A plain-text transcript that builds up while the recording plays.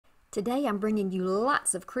Today I'm bringing you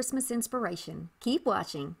lots of Christmas inspiration. Keep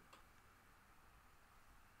watching.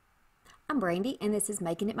 I'm Brandy and this is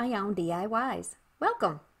Making It My Own DIYs.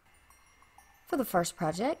 Welcome! For the first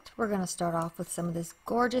project, we're going to start off with some of this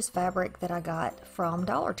gorgeous fabric that I got from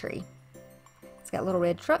Dollar Tree. It's got little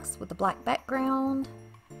red trucks with a black background,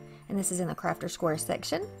 and this is in the Crafter Square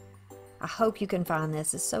section. I hope you can find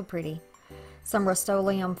this, it's so pretty. Some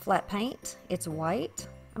Rust-Oleum flat paint, it's white.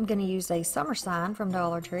 I'm going to use a summer sign from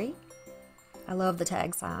Dollar Tree. I love the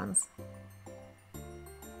tag signs.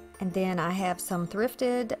 And then I have some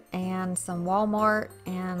thrifted and some Walmart,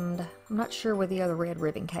 and I'm not sure where the other red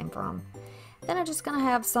ribbon came from. Then I'm just going to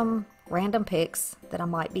have some random picks that I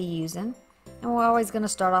might be using. And we're always going to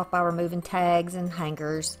start off by removing tags and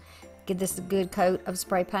hangers. Give this a good coat of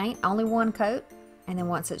spray paint, only one coat. And then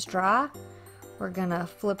once it's dry, we're going to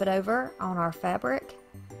flip it over on our fabric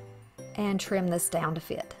and trim this down to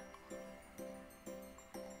fit.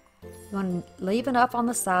 You want to leave enough on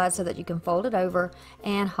the side so that you can fold it over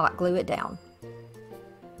and hot glue it down.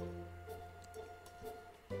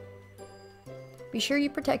 Be sure you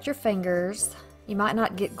protect your fingers. You might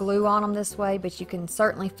not get glue on them this way, but you can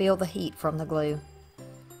certainly feel the heat from the glue.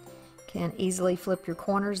 You can easily flip your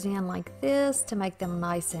corners in like this to make them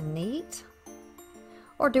nice and neat,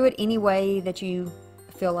 or do it any way that you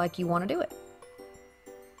feel like you want to do it.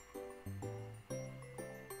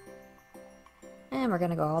 And we're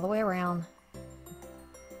going to go all the way around,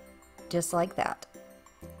 just like that.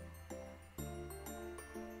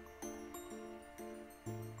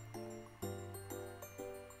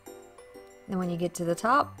 Then when you get to the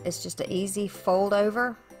top, it's just an easy fold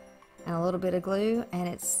over and a little bit of glue, and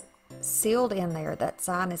it's sealed in there. That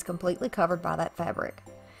sign is completely covered by that fabric.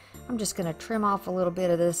 I'm just going to trim off a little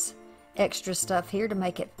bit of this extra stuff here to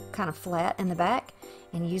make it kind of flat in the back,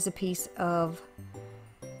 and use a piece of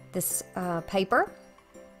this paper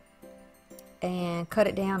and cut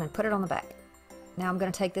it down and put it on the back. Now I'm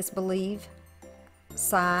going to take this believe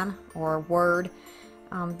sign or word,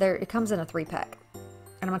 it comes in a 3-pack, and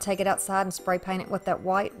I'm going to take it outside and spray paint it with that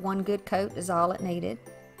white. One good coat is all it needed.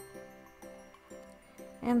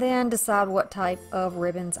 And then decide what type of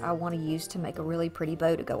ribbons I want to use to make a really pretty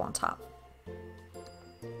bow to go on top.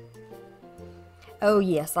 Oh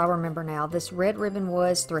yes, I remember now, this red ribbon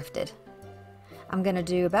was thrifted. I'm going to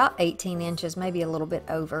do about 18 inches, maybe a little bit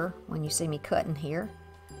over when you see me cutting here.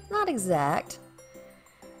 Not exact.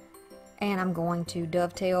 And I'm going to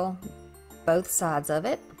dovetail both sides of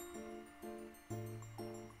it.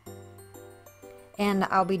 And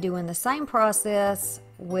I'll be doing the same process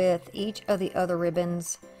with each of the other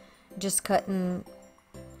ribbons. Just cutting,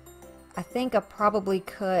 I think I probably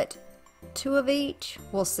cut 2 of each.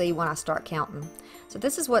 We'll see when I start counting. So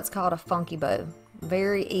this is what's called a funky bow.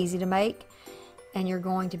 Very easy to make, and you're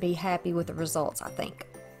going to be happy with the results, I think.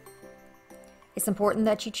 It's important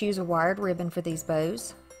that you choose a wired ribbon for these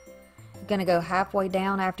bows. You're going to go halfway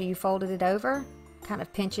down after you folded it over, kind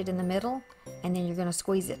of pinch it in the middle, and then you're going to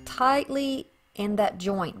squeeze it tightly in that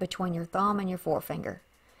joint between your thumb and your forefinger.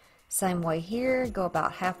 Same way here, go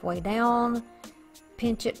about halfway down,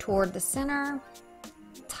 pinch it toward the center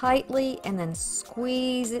tightly, and then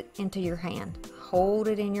squeeze it into your hand. Hold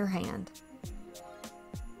it in your hand.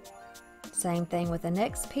 Same thing with the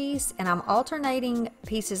next piece, and I'm alternating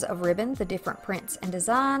pieces of ribbon, the different prints and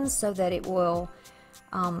designs, so that it will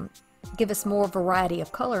give us more variety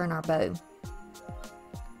of color in our bow.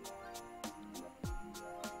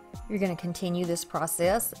 You're going to continue this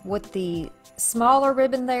process with the smaller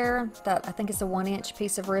ribbon there, that I think is a 1-inch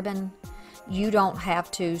piece of ribbon. You don't have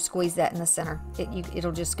to squeeze that in the center.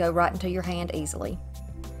 It'll just go right into your hand easily.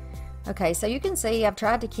 Okay, so you can see I've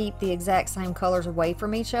tried to keep the exact same colors away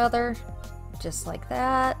from each other, just like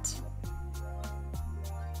that,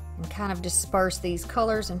 and kind of disperse these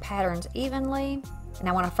colors and patterns evenly.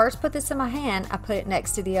 Now when I first put this in my hand, I put it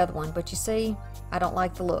next to the other one, but you see, I don't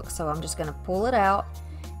like the look, so I'm just going to pull it out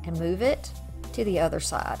and move it to the other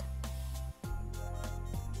side.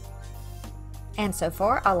 And so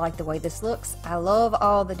far, I like the way this looks. I love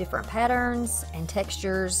all the different patterns and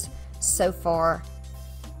textures so far.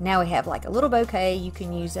 Now we have like a little bouquet. You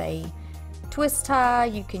can use a twist tie,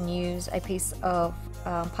 you can use a piece of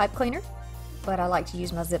pipe cleaner, but I like to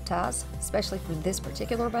use my zip ties, especially for this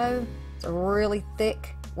particular bow. It's really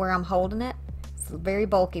thick where I'm holding it. It's very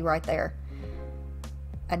bulky right there.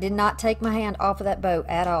 I did not take my hand off of that bow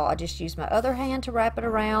at all. I just used my other hand to wrap it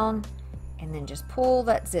around and then just pull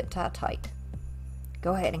that zip tie tight.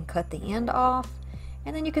 Go ahead and cut the end off,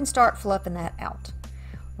 and then you can start fluffing that out.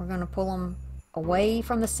 We're going to pull them away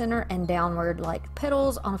from the center and downward like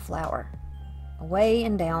petals on a flower. Away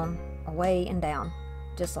and down,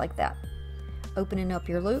 just like that. opening up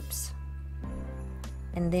your loops.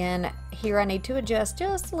 And then here I need to adjust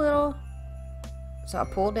just a little. So I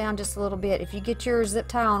pull down just a little bit. If you get your zip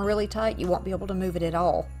tie on really tight, you won't be able to move it at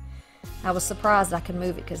all. I was surprised I could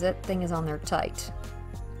move it because that thing is on there tight.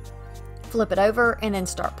 Flip it over and then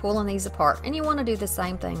start pulling these apart. And you want to do the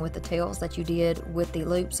same thing with the tails that you did with the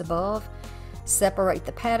loops above. Separate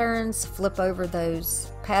the patterns, flip over those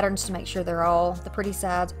patterns to make sure they're all the pretty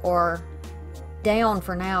sides or down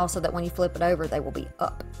for now, so that when you flip it over they will be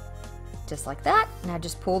up. Just like that. Now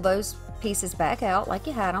just pull those pieces back out like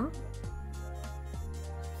you had them.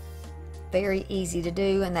 Very easy to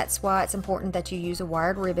do, and that's why it's important that you use a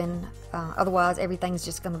wired ribbon. Otherwise everything's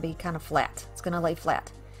just going to be kind of flat. It's going to lay flat.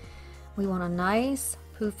 We want a nice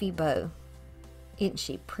poofy bow. Isn't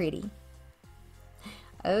she pretty?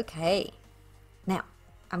 Okay, now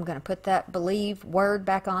I'm going to put that believe word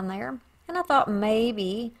back on there, and I thought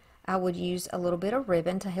maybe I would use a little bit of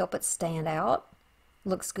ribbon to help it stand out.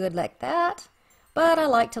 Looks good like that, but I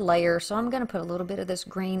like to layer, so I'm going to put a little bit of this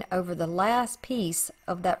green over the last piece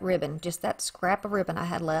of that ribbon, just that scrap of ribbon I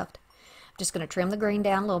had left. I'm just going to trim the green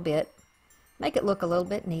down a little bit, make it look a little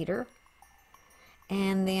bit neater,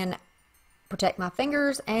 and then protect my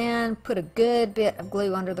fingers and put a good bit of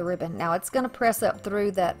glue under the ribbon. Now it's going to press up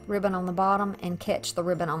through that ribbon on the bottom and catch the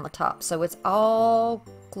ribbon on the top, so it's all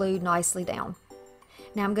glued nicely down.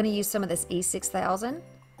 Now I'm going to use some of this E6000.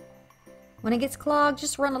 When it gets clogged,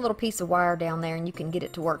 just run a little piece of wire down there and you can get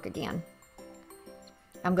it to work again.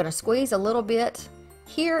 I'm going to squeeze a little bit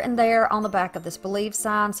here and there on the back of this believe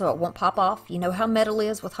sign so it won't pop off. You know how metal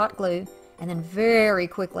is with hot glue. And then very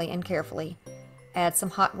quickly and carefully add some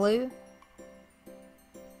hot glue.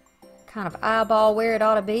 Kind of eyeball where it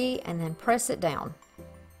ought to be and then press it down.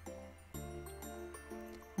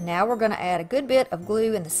 Now we're going to add a good bit of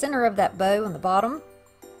glue in the center of that bow on the bottom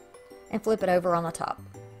and flip it over on the top.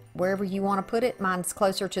 Wherever you want to put it. Mine's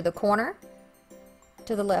closer to the corner,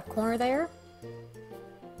 to the left corner there.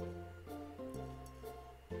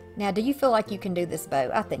 Now, do you feel like you can do this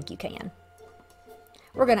bow? I think you can.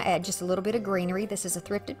 We're going to add just a little bit of greenery. This is a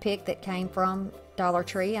thrifted pick that came from Dollar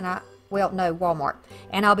Tree, and Walmart.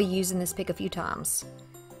 And I'll be using this pick a few times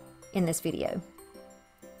in this video.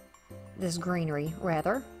 This greenery,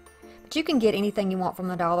 rather. But you can get anything you want from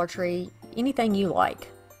the Dollar Tree, anything you like.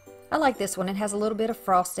 I like this one. It has a little bit of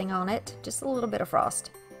frosting on it. Just a little bit of frost.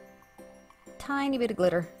 Tiny bit of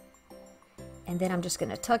glitter. And then I'm just going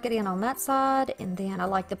to tuck it in on that side. And then I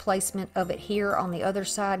like the placement of it here on the other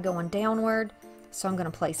side going downward. So I'm going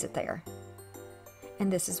to place it there. And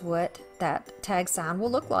this is what that tag sign will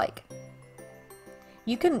look like.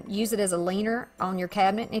 You can use it as a leaner on your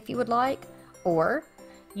cabinet if you would like. Or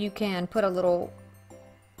you can put a little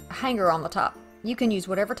hanger on the top. You can use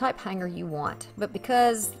whatever type hanger you want, but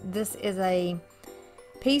because this is a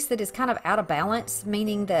piece that is kind of out of balance,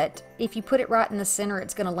 meaning that if you put it right in the center,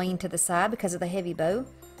 it's going to lean to the side because of the heavy bow,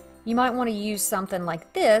 you might want to use something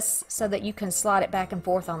like this so that you can slide it back and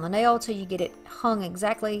forth on the nail till you get it hung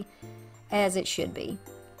exactly as it should be.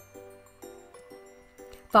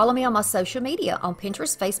 Follow me on my social media on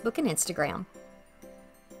Pinterest, Facebook, and Instagram.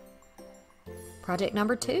 Project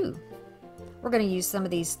number 2. We're going to use some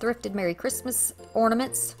of these thrifted Merry Christmas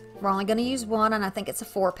ornaments. We're only going to use one, and I think it's a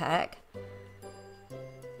 4-pack.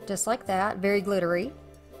 Just like that, very glittery.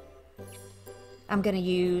 I'm going to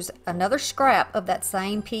use another scrap of that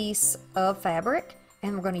same piece of fabric,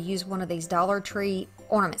 and we're going to use one of these Dollar Tree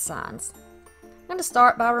ornament signs. I'm going to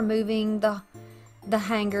start by removing the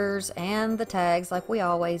hangers and the tags like we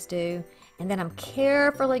always do. And then I'm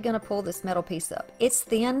carefully going to pull this metal piece up. It's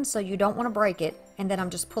thin, so you don't want to break it. And then I'm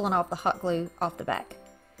just pulling off the hot glue off the back,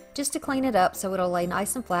 just to clean it up so it'll lay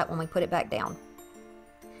nice and flat when we put it back down.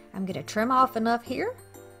 I'm going to trim off enough here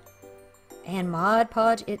and Mod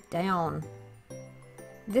Podge it down.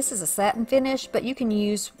 This is a satin finish, but you can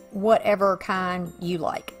use whatever kind you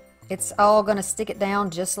like. It's all going to stick it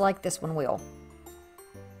down just like this one will.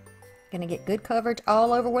 Going to get good coverage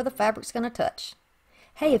all over where the fabric's going to touch.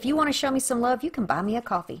 Hey, if you want to show me some love, you can buy me a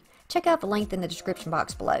coffee. Check out the link in the description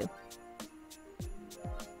box below.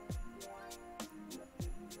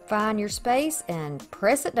 Find your space and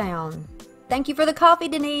press it down. Thank you for the coffee,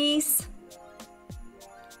 Denise.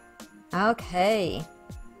 Okay.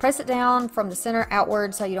 Press it down from the center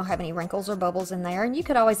outward so you don't have any wrinkles or bubbles in there. And you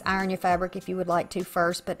could always iron your fabric if you would like to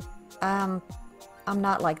first, but I'm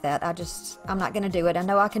not like that. I'm not going to do it. I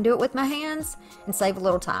know I can do it with my hands and save a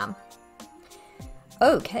little time.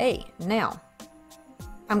 Okay, now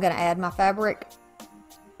I'm going to add my fabric,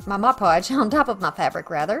 my Mod Podge on top of my fabric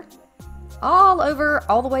rather, all over,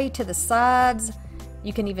 all the way to the sides.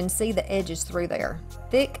 You can even see the edges through there.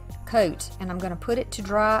 Thick coat, and I'm going to put it to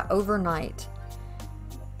dry overnight.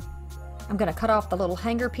 I'm going to cut off the little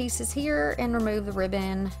hanger pieces here and remove the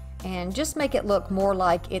ribbon and just make it look more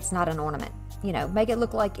like it's not an ornament. You know, make it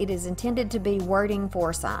look like it is intended to be wording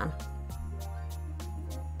for a sign.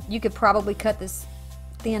 You could probably cut this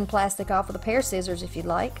thin plastic off with a pair of scissors if you'd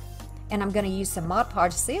like. And I'm going to use some Mod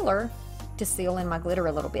Podge sealer to seal in my glitter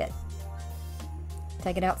a little bit.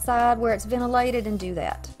 Take it outside where it's ventilated and do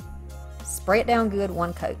that. Spray it down good,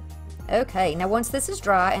 one coat. Okay, now once this is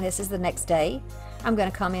dry, and this is the next day, I'm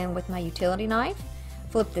going to come in with my utility knife,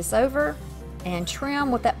 flip this over, and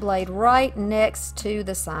trim with that blade right next to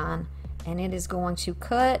the sign. And it is going to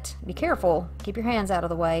cut, be careful, keep your hands out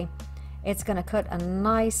of the way. It's going to cut a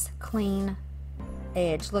nice clean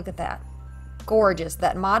edge. Look at that. Gorgeous.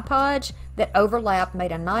 That Mod Podge that overlapped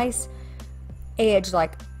made a nice edge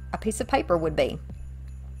like a piece of paper would be.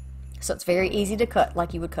 So it's very easy to cut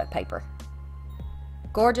like you would cut paper.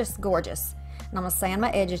 Gorgeous, gorgeous. And I'm going to sand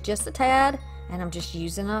my edges just a tad, and I'm just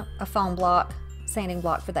using a foam block, sanding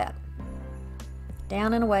block for that.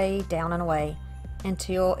 Down and away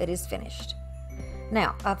until it is finished.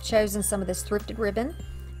 Now, I've chosen some of this thrifted ribbon,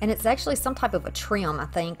 and it's actually some type of a trim, I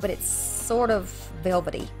think, but it's sort of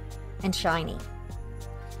velvety and shiny.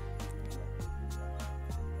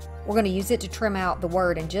 We're going to use it to trim out the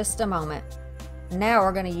word in just a moment. Now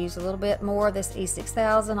we're going to use a little bit more of this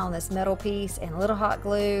E6000 on this metal piece and a little hot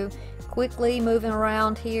glue, quickly moving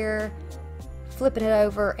around here, flipping it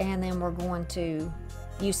over, and then we're going to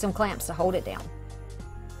use some clamps to hold it down.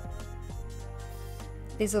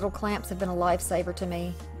 These little clamps have been a lifesaver to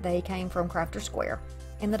me. They came from Crafter Square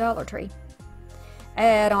in the Dollar Tree.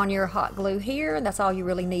 Add on your hot glue here, and that's all you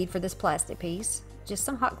really need for this plastic piece. Just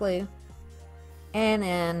some hot glue. And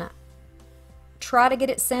then try to get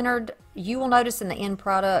it centered. You will notice in the end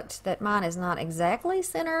product that mine is not exactly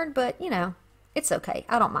centered, but you know, it's okay.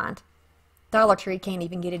 I don't mind. Dollar Tree can't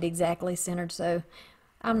even get it exactly centered, so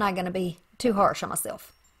I'm not going to be too harsh on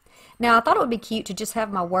myself. Now, I thought it would be cute to just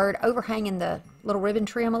have my word overhanging the little ribbon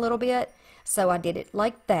trim a little bit, so I did it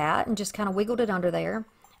like that and just kind of wiggled it under there.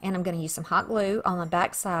 And I'm going to use some hot glue on the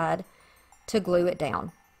back side to glue it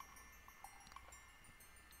down.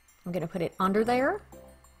 I'm going to put it under there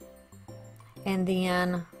and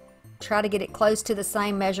then try to get it close to the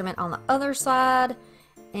same measurement on the other side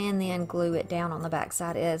and then glue it down on the back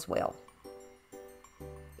side as well.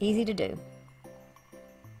 Easy to do.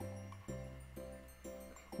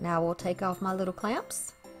 Now we'll take off my little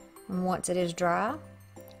clamps, and once it is dry,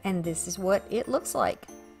 and this is what it looks like.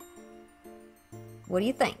 What do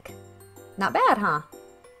you think? Not bad, huh?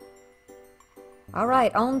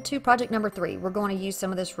 Alright, on to project number 3. We're going to use some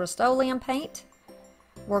of this Rust-Oleum paint.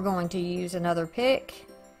 We're going to use another pick,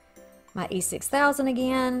 my E6000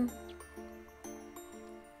 again,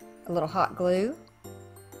 a little hot glue,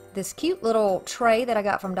 this cute little tray that I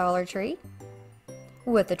got from Dollar Tree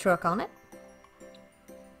with the truck on it,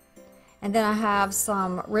 and then I have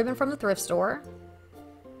some ribbon from the thrift store,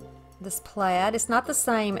 this plaid. It's not the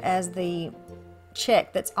same as the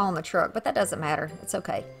check that's on the truck, but that doesn't matter. It's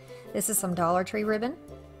okay. This is some Dollar Tree ribbon,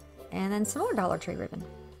 and then some more Dollar Tree ribbon.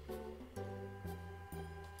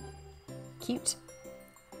 Cute.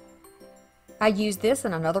 I used this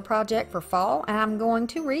in another project for fall, and I'm going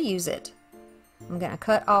to reuse it. I'm going to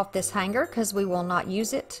cut off this hanger because we will not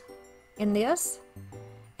use it in this,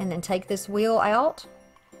 and then take this wheel out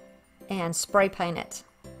and spray paint it.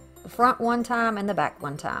 The front one time and the back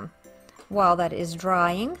one time. While that is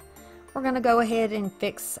drying, we're going to go ahead and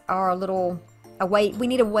fix our little we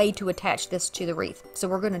need a way to attach this to the wreath, so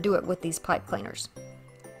we're going to do it with these pipe cleaners.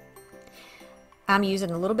 I'm using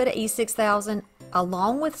a little bit of E6000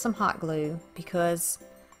 along with some hot glue because,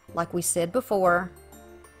 like we said before,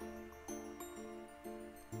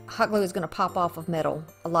 hot glue is going to pop off of metal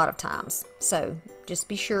a lot of times. So just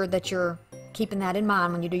be sure that you're keeping that in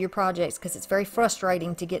mind when you do your projects, because it's very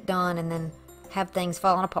frustrating to get done and then have things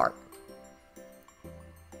falling apart.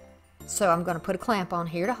 So I'm going to put a clamp on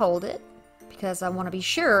here to hold it, because I want to be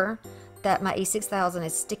sure that my E6000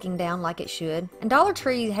 is sticking down like it should. And Dollar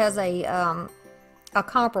Tree has a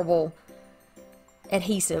comparable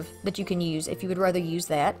adhesive that you can use if you would rather use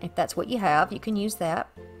that. If that's what you have, you can use that.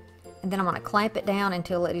 And then I'm going to clamp it down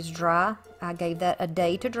until it is dry. I gave that a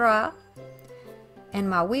day to dry. And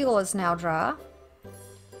my wheel is now dry.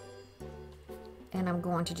 And I'm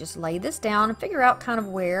going to just lay this down and figure out kind of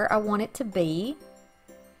where I want it to be.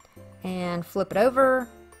 And flip it over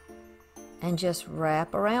and just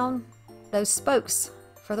wrap around those spokes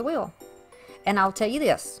for the wheel. And I'll tell you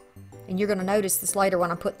this, and you're going to notice this later when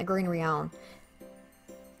I'm putting the greenery on.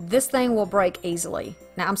 This thing will break easily.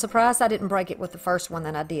 Now, I'm surprised I didn't break it with the first one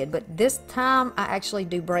that I did, but this time I actually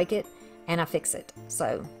do break it and I fix it.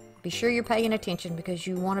 So Be sure you're paying attention because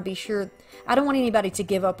you want to be sure. I don't want anybody to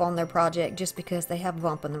give up on their project just because they have a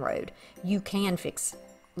bump in the road. You can fix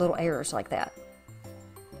little errors like that.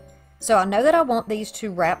 So I know that I want these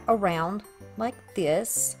to wrap around like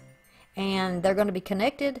this, and they're going to be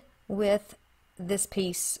connected with this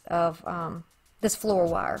piece of this floor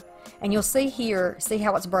wire. And you'll see here, see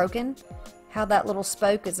how it's broken? How that little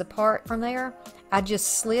spoke is apart from there? I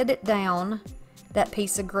just slid it down that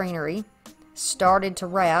piece of greenery, started to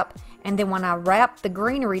wrap, and then when I wrap the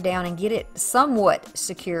greenery down and get it somewhat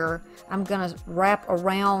secure, I'm going to wrap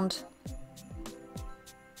around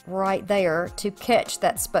right there to catch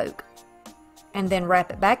that spoke, and then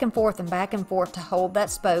wrap it back and forth to hold that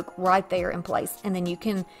spoke right there in place, and then you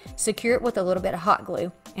can secure it with a little bit of hot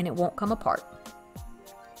glue and it won't come apart.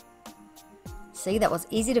 See, that was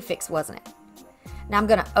easy to fix, wasn't it? Now I'm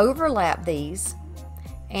going to overlap these,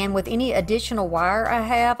 and with any additional wire I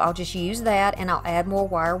have, I'll just use that, and I'll add more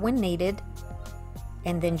wire when needed,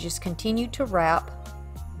 and then just continue to wrap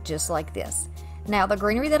just like this. Now the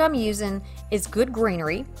greenery that I'm using is good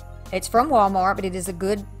greenery. It's from Walmart, but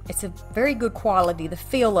it's a very good quality. The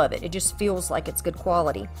feel of it just feels like it's good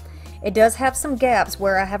quality. It does have some gaps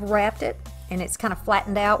where I have wrapped it, and it's kind of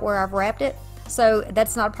flattened out where I've wrapped it. So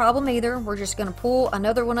that's not a problem either. We're just going to pull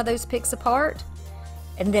another one of those picks apart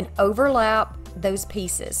and then overlap those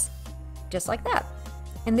pieces just like that.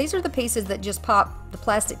 And these are the pieces that just pop, the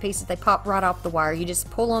plastic pieces, they pop right off the wire. You just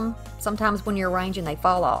pull them. Sometimes when you're arranging, they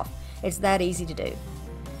fall off. It's that easy to do.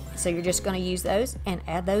 So you're just going to use those and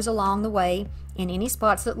add those along the way in any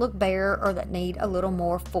spots that look bare or that need a little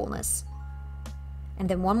more fullness. And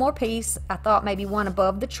then one more piece, I thought maybe one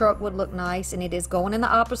above the truck would look nice, and it is going in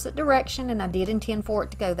the opposite direction, and I did intend for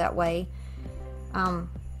it to go that way.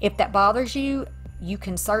 If that bothers you, you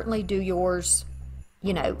can certainly do yours,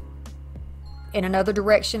 you know, in another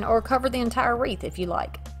direction, or cover the entire wreath if you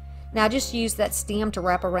like. Now I just use that stem to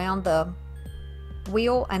wrap around the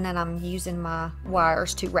wheel, and then I'm using my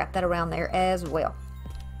wires to wrap that around there as well.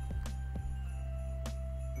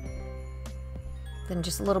 Then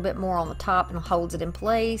just a little bit more on the top and holds it in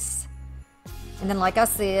place. And then, like I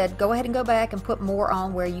said, go ahead and go back and put more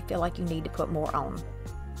on where you feel like you need to put more on.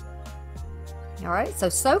 Alright,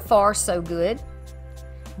 so far so good.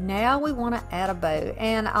 Now we want to add a bow,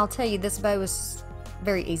 and I'll tell you, this bow is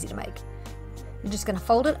very easy to make. You're just going to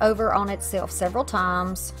fold it over on itself several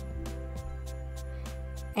times,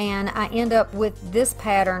 and I end up with this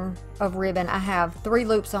pattern of ribbon. I have 3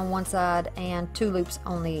 loops on one side and 2 loops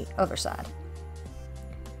on the other side.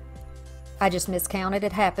 I just miscounted.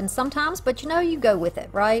 It happens sometimes, but you know, you go with it,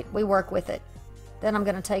 right? We work with it. Then I'm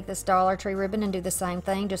going to take this Dollar Tree ribbon and do the same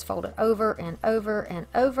thing. Just fold it over and over and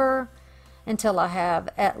over until I have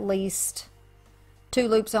at least 2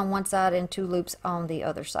 loops on one side and 2 loops on the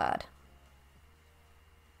other side.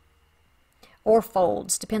 Or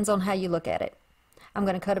folds, depends on how you look at it. I'm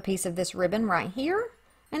going to cut a piece of this ribbon right here,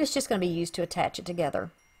 and it's just going to be used to attach it together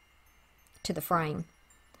to the frame.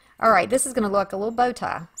 Alright, this is going to look like a little bow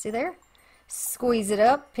tie. See there? Squeeze it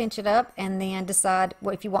up, pinch it up, and then decide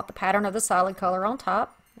if you want the pattern of the solid color on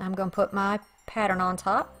top. I'm going to put my pattern on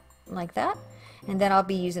top like that, and then I'll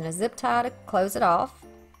be using a zip tie to close it off.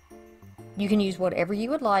 You can use whatever you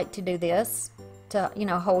would like to do this to, you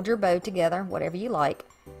know, hold your bow together, whatever you like.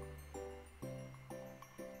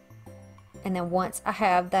 And then once I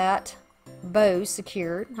have that bow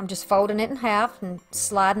secured, I'm just folding it in half and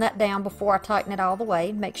sliding that down before I tighten it all the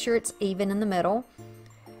way. Make sure it's even in the middle.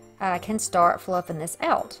 I can start fluffing this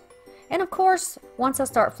out. And of course, once I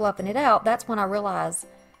start fluffing it out, that's when I realize,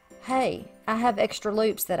 hey, I have extra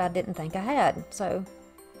loops that I didn't think I had. So,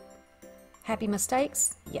 happy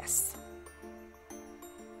mistakes? Yes.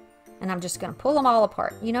 And I'm just going to pull them all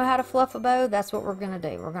apart. You know how to fluff a bow? That's what we're going to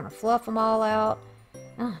do. We're going to fluff them all out.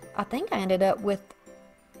 I think I ended up with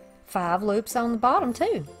 5 loops on the bottom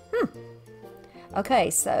too.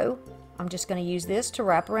 Okay, so I'm just going to use this to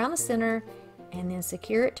wrap around the center and then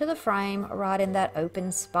secure it to the frame right in that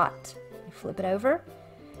open spot. You flip it over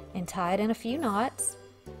and tie it in a few knots.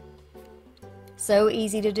 So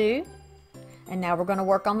easy to do. And now we're going to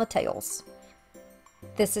work on the tails.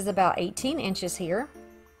 This is about 18 inches here.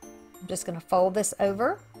 I'm just going to fold this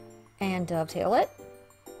over and dovetail it.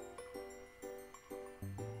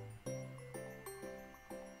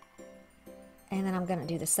 And then I'm going to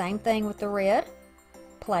do the same thing with the red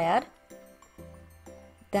plaid.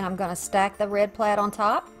 Then I'm going to stack the red plaid on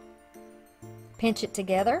top, pinch it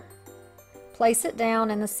together, place it down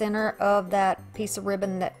in the center of that piece of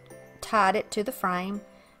ribbon that tied it to the frame,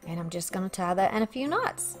 and I'm just going to tie that in a few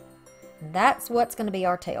knots. That's what's going to be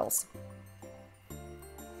our tails.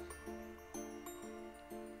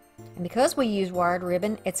 And because we use wired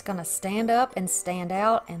ribbon, it's going to stand up and stand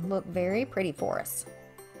out and look very pretty for us.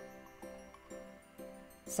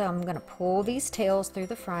 So I'm going to pull these tails through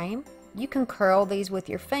the frame. You can curl these with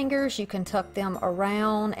your fingers. You can tuck them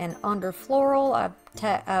around and under floral. I've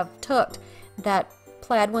tucked that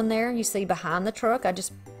plaid one there you see behind the truck. I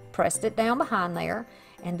just pressed it down behind there.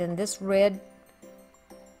 And then this red,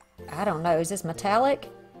 I don't know, is this metallic?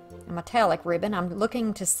 A metallic ribbon. I'm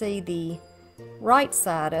looking to see the right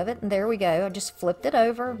side of it, and there we go. I just flipped it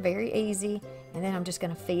over, very easy, and then I'm just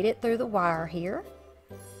going to feed it through the wire here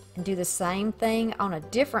and do the same thing on a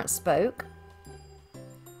different spoke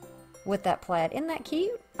with that plaid. Isn't that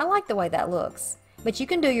cute? I like the way that looks, but you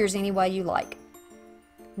can do yours any way you like.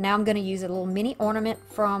 Now I'm going to use a little mini ornament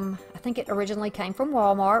from, I think it originally came from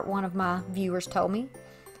Walmart, one of my viewers told me,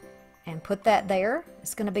 and put that there.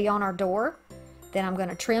 It's going to be on our door. Then I'm going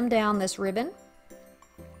to trim down this ribbon,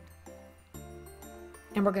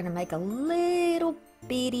 and we're going to make a little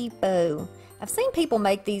bitty bow. I've seen people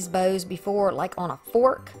make these bows before, like on a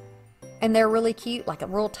fork, and they're really cute, like a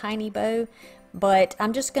real tiny bow, but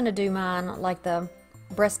I'm just going to do mine like the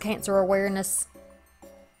breast cancer awareness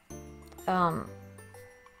tie.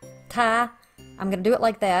 I'm going to do it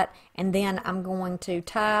like that, and then I'm going to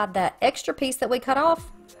tie that extra piece that we cut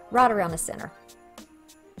off right around the center.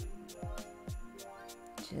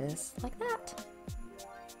 Just like that.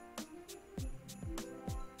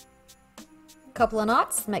 Couple of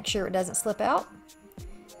knots, make sure it doesn't slip out.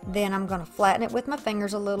 Then I'm going to flatten it with my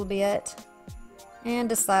fingers a little bit and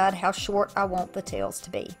decide how short I want the tails to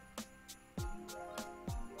be.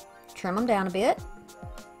 Trim them down a bit.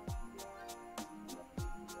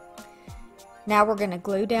 Now we're going to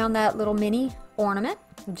glue down that little mini ornament.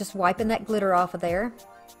 I'm just wiping that glitter off of there.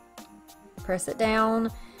 Press it down,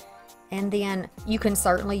 and then you can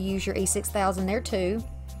certainly use your E6000 there too.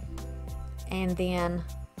 And then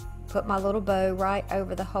put my little bow right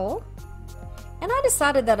over the hole. And I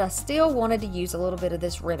decided that I still wanted to use a little bit of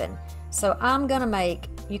this ribbon. So I'm gonna make,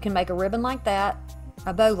 you can make a ribbon like that,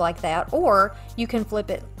 a bow like that, or you can flip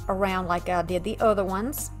it around like I did the other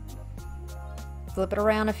ones. Flip it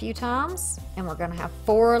around a few times, and we're gonna have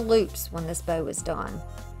 4 loops when this bow is done.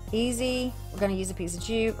 Easy. We're gonna use a piece of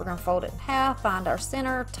jute, we're gonna fold it in half, find our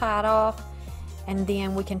center, tie it off, and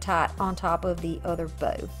then we can tie it on top of the other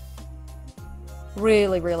bow.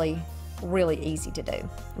 Really, really, really easy to do.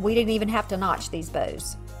 We didn't even have to notch these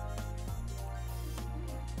bows.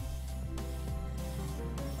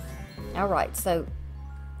 Alright, so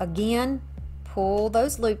again, pull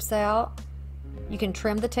those loops out. You can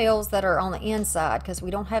trim the tails that are on the inside because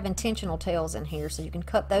we don't have intentional tails in here, so you can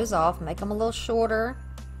cut those off, make them a little shorter,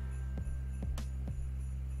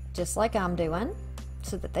 just like I'm doing,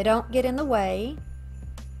 so that they don't get in the way.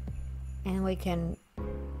 And we can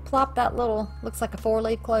plop that little, looks like a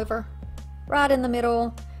 4-leaf clover, right in the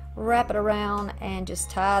middle, wrap it around, and just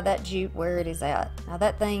tie that jute where it is at. Now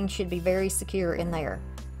that thing should be very secure in there.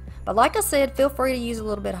 But like I said, feel free to use a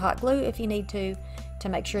little bit of hot glue if you need to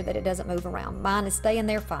make sure that it doesn't move around. Mine is staying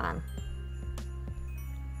there fine.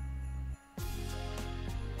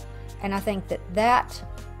 And I think that that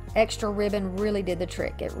extra ribbon really did the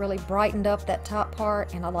trick. It really brightened up that top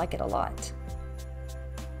part, and I like it a lot.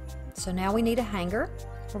 So now we need a hanger.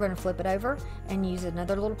 We're going to flip it over and use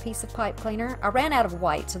another little piece of pipe cleaner. I ran out of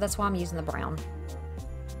white, so that's why I'm using the brown.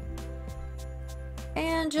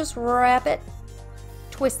 And just wrap it,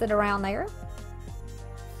 twist it around there,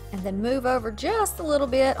 and then move over just a little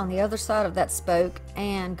bit on the other side of that spoke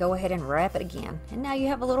and go ahead and wrap it again. And now you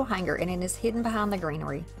have a little hanger, and it is hidden behind the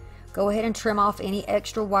greenery. Go ahead and trim off any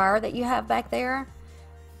extra wire that you have back there,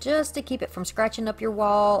 just to keep it from scratching up your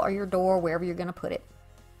wall or your door, wherever you're going to put it.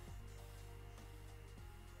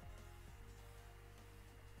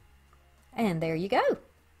 And there you go.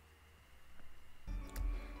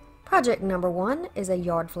 Project number 1 is a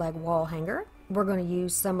yard flag wall hanger. We're going to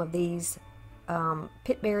use some of these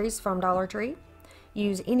pit berries from Dollar Tree.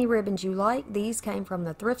 Use any ribbons you like. These came from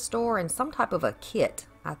the thrift store in some type of a kit,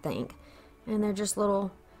 I think. And they're just little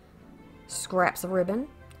scraps of ribbon.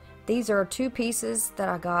 These are 2 pieces that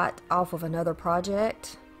I got off of another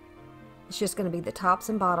project. It's just going to be the tops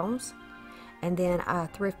and bottoms. And then I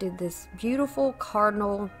thrifted this beautiful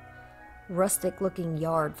cardinal rustic looking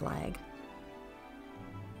yard flag.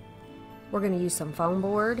 We're going to use some foam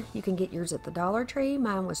board. You can get yours at the Dollar Tree.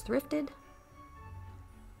 Mine was thrifted.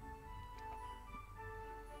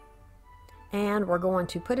 And we're going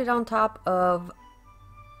to put it on top of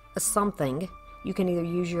something. You can either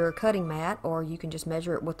use your cutting mat, or you can just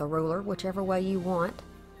measure it with a ruler, whichever way you want,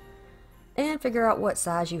 and figure out what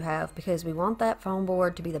size you have, because we want that foam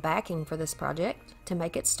board to be the backing for this project to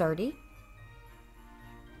make it sturdy.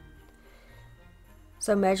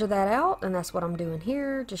 So measure that out, and that's what I'm doing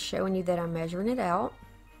here, just showing you that I'm measuring it out.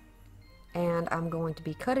 And I'm going to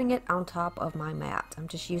be cutting it on top of my mat. I'm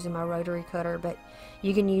just using my rotary cutter, but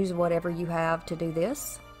you can use whatever you have to do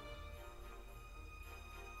this.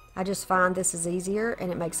 I just find this is easier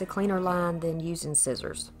and it makes a cleaner line than using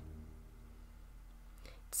scissors.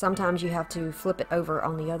 Sometimes you have to flip it over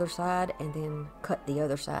on the other side and then cut the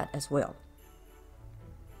other side as well.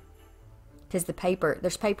 Because the paper,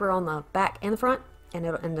 there's paper on the back and the front, and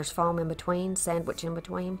there's foam in between, sandwich in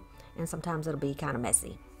between, and sometimes it'll be kind of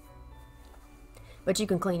messy. But you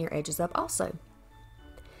can clean your edges up also.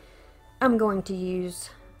 I'm going to use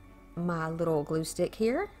my little glue stick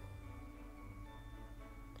here.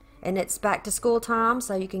 And it's back to school time,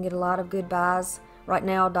 so you can get a lot of good buys. Right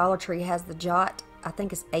now, Dollar Tree has the Jot. I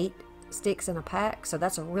think it's 8 sticks in a pack, so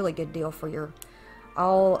that's a really good deal for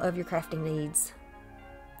all of your crafting needs.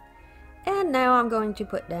 And now I'm going to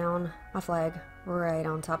put down my flag right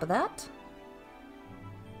on top of that.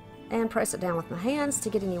 And press it down with my hands to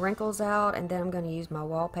get any wrinkles out, and then I'm going to use my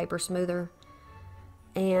wallpaper smoother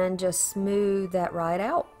and just smooth that right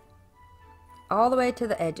out all the way to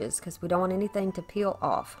the edges, because we don't want anything to peel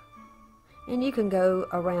off. And you can go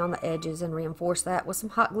around the edges and reinforce that with some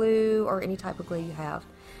hot glue or any type of glue you have.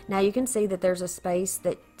 Now you can see that there's a space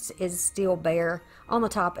that is still bare on the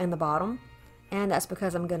top and the bottom, and that's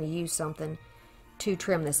because I'm going to use something to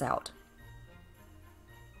trim this out.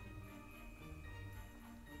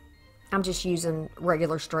 I'm just using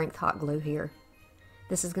regular strength hot glue here.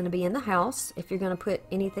 This is going to be in the house. If you're going to put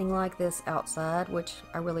anything like this outside, which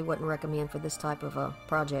I really wouldn't recommend for this type of a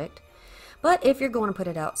project, but if you're going to put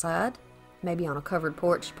it outside, maybe on a covered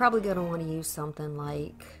porch, you're probably going to want to use something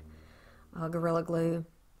like Gorilla Glue,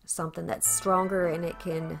 something that's stronger and it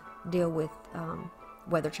can deal with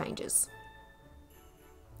weather changes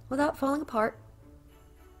without falling apart.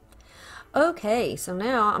 Okay, so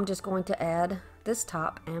now I'm just going to add this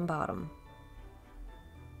top and bottom.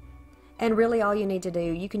 And really all you need to do,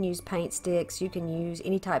 you can use paint sticks, you can use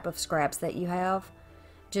any type of scraps that you have.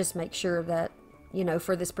 Just make sure that, you know,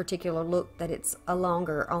 for this particular look, that it's a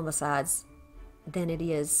longer on the sides than it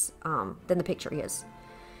is, than the picture is.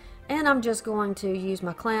 And I'm just going to use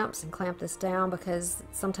my clamps and clamp this down, because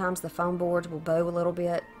sometimes the foam boards will bow a little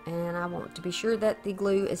bit, and I want to be sure that the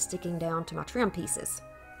glue is sticking down to my trim pieces.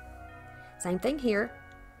 Same thing here.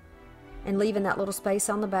 And leaving that little space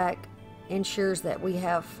on the back ensures that we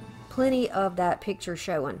have plenty of that picture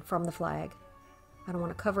showing from the flag. I don't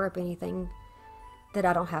want to cover up anything that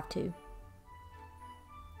I don't have to.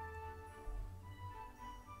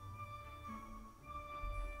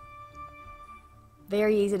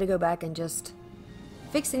 Very easy to go back and just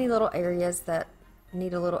fix any little areas that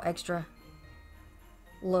need a little extra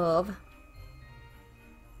love.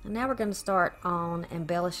 And now we're going to start on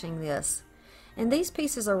embellishing this. And these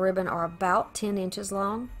pieces of ribbon are about 10 inches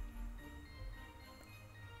long.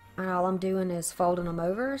 And all I'm doing is folding them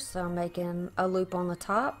over. So I'm making a loop on the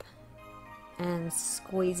top and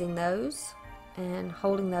squeezing those and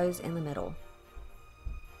holding those in the middle.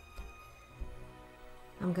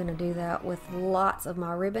 I'm going to do that with lots of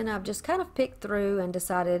my ribbon. I've just kind of picked through and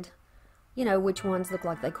decided, you know, which ones look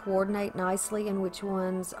like they coordinate nicely and which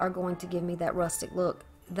ones are going to give me that rustic look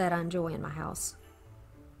that I enjoy in my house.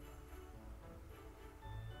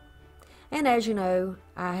 And as you know,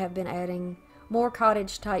 I have been adding more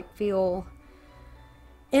cottage type feel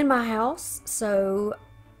in my house, so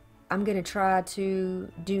I'm going to try to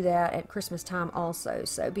do that at Christmas time also.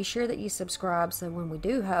 So be sure that you subscribe, so when we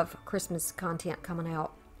do have Christmas content coming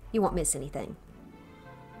out, you won't miss anything.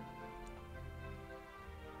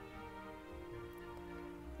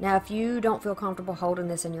 Now if you don't feel comfortable holding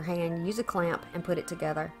this in your hand, use a clamp and put it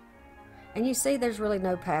together. And you see there's really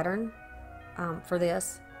no pattern for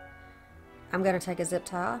this. I'm going to take a zip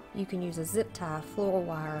tie. You can use a zip tie, floor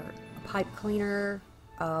wire, a pipe cleaner,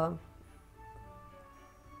 a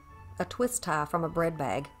twist tie from a bread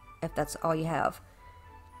bag, if that's all you have.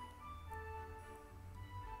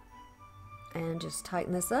 And just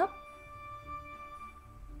tighten this up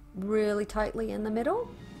really tightly in the middle.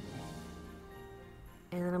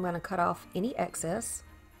 And then I'm going to cut off any excess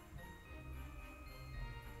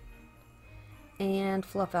and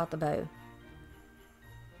fluff out the bow.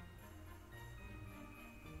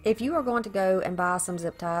 If you are going to go and buy some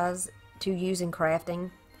zip ties to use in crafting,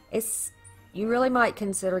 you really might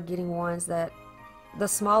consider getting ones that, the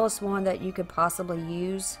smallest one that you could possibly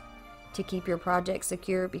use to keep your project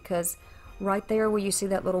secure, because right there where you see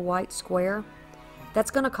that little white square, that's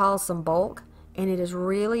going to cause some bulk, and it is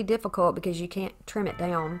really difficult because you can't trim it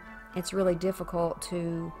down. It's really difficult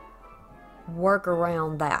to work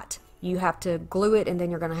around that. You have to glue it, and then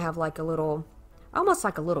you're going to have like a little almost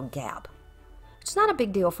like a little gap. It's not a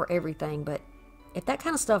big deal for everything, but if that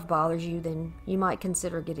kind of stuff bothers you, then you might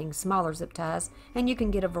consider getting smaller zip ties, and you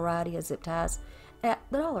can get a variety of zip ties at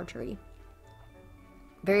the Dollar Tree.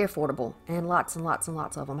 Very affordable, and lots and lots and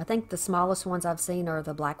lots of them. I think the smallest ones I've seen are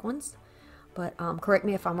the black ones, but correct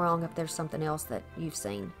me if I'm wrong if there's something else that you've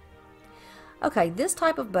seen. Okay, this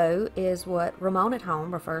type of bow is what Ramon at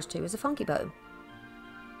home refers to as a funky bow.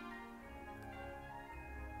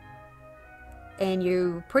 And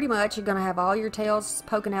you pretty much are going to have all your tails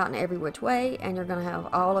poking out in every which way, and you're going to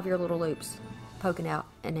have all of your little loops poking out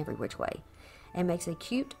in every which way. It makes a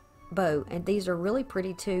cute bow, and these are really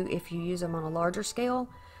pretty too if you use them on a larger scale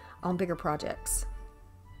on bigger projects.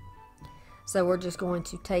 So we're just going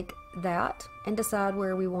to take that and decide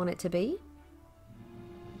where we want it to be,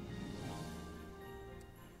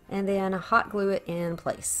 and then hot glue it in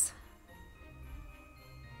place.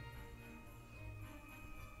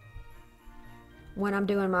 When I'm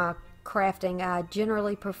doing my crafting, I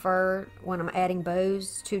generally prefer, when I'm adding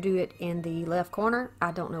bows, to do it in the left corner.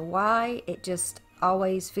 I don't know why, it just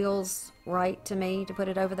always feels right to me to put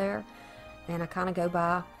it over there, and I kind of go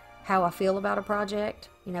by how I feel about a project,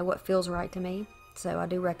 you know, what feels right to me. So I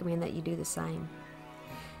do recommend that you do the same.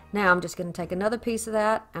 Now I'm just going to take another piece of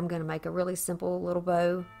that. I'm going to make a really simple little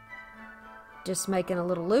bow, just making a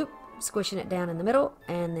little loop, squishing it down in the middle,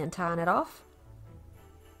 and then tying it off.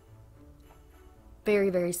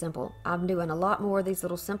 Very, very simple. I'm doing a lot more of these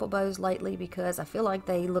little simple bows lately because I feel like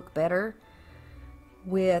they look better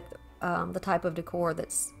with the type of decor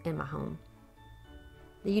that's in my home.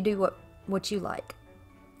 You do what you like.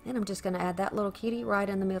 And I'm just going to add that little kitty right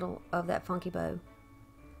in the middle of that funky bow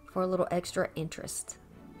for a little extra interest.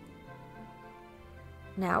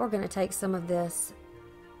 Now we're going to take some of this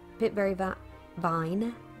pitberry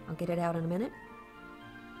vine. I'll get it out in a minute.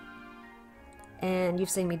 And you've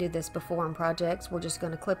seen me do this before on projects. We're just going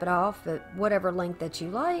to clip it off at whatever length that you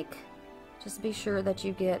like. Just be sure that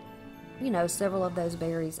you get, you know, several of those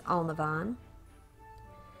berries on the vine.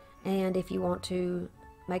 And if you want to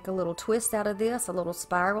make a little twist out of this, a little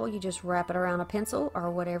spiral, you just wrap it around a pencil or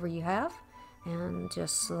whatever you have and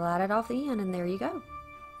just slide it off the end, and there you go.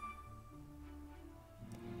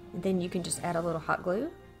 And then you can just add a little hot glue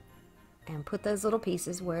and put those little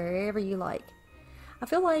pieces wherever you like. I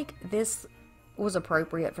feel like this was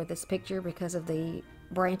appropriate for this picture because of the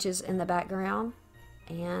branches in the background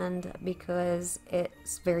and because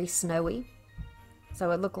it's very snowy,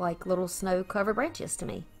 so it looked like little snow covered branches to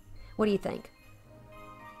me. What do you think?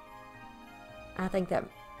 I think that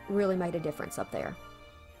really made a difference up there.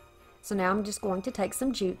 So now I'm just going to take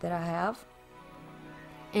some jute that I have,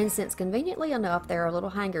 and since conveniently enough there are little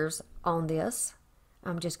hangers on this,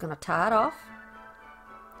 I'm just going to tie it off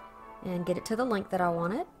and get it to the length that I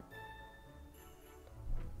want it.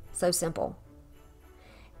 So simple.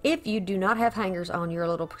 If you do not have hangers on your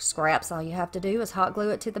little scraps, all you have to do is hot glue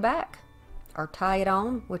it to the back or tie it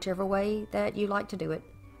on, whichever way that you like to do it.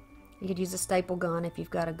 You could use a staple gun if you've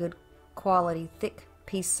got a good quality thick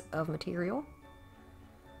piece of material.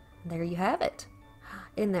 There you have it.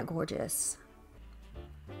 Isn't that gorgeous?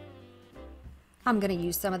 I'm going to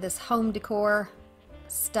use some of this home decor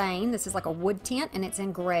stain. This is like a wood tint and it's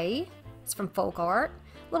in gray. It's from Folk Art.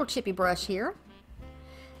 Little chippy brush here.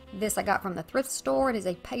 This I got from the thrift store. It is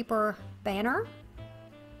a paper banner.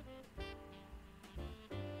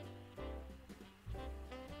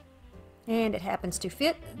 And it happens to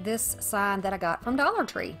fit this sign that I got from Dollar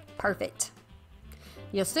Tree. Perfect.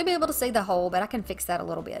 You'll still be able to see the hole, but I can fix that a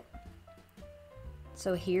little bit.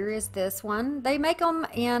 So here is this one. They make them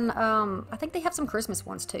in, I think they have some Christmas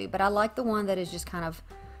ones too, but I like the one that is just kind of,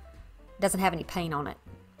 doesn't have any paint on it.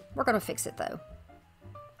 We're going to fix it though.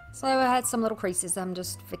 So I had some little creases. I'm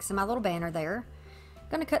just fixing my little banner there.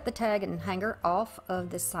 Going to cut the tag and hanger off of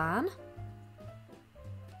this sign.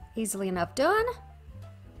 Easily enough done.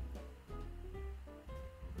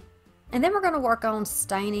 And then we're going to work on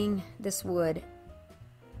staining this wood.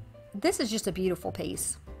 This is just a beautiful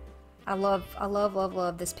piece. I love, love,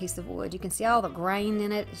 love this piece of wood. You can see all the grain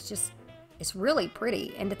in it. It's just, it's really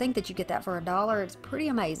pretty. And to think that you get that for $1, it's pretty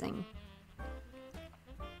amazing.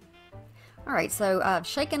 Alright, so I've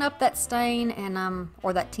shaken up that stain and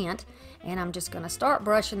or that tint, and I'm just going to start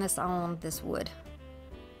brushing this on this wood.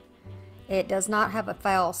 It does not have a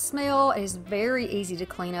foul smell. It is very easy to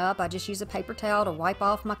clean up. I just use a paper towel to wipe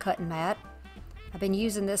off my cutting mat. I've been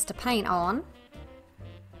using this to paint on,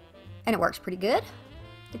 and it works pretty good.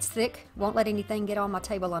 It's thick, won't let anything get on my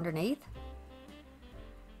table underneath.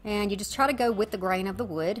 And you just try to go with the grain of the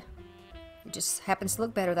wood. It just happens to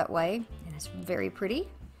look better that way, and it's very pretty.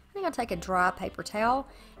 I'm going to take a dry paper towel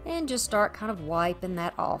and just start kind of wiping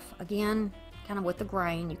that off. Again, kind of with the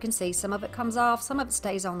grain. You can see some of it comes off, some of it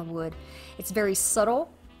stays on the wood. It's very subtle,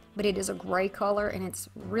 but it is a gray color and it's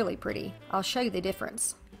really pretty. I'll show you the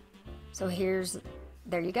difference. So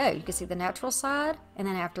there you go. You can see the natural side, and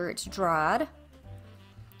then after it's dried,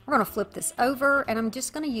 we're going to flip this over, and I'm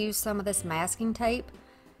just going to use some of this masking tape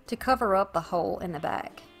to cover up the hole in the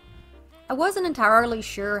back. I wasn't entirely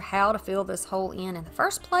sure how to fill this hole in the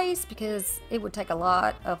first place because it would take a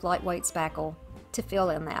lot of lightweight spackle to fill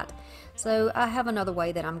in that. So I have another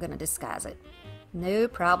way that I'm going to disguise it. No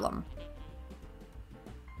problem.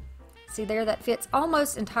 See there, that fits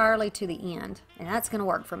almost entirely to the end, and that's going to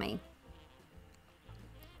work for me.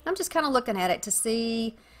 I'm just kind of looking at it to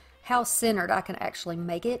see how centered I can actually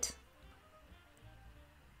make it.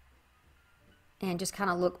 And just kind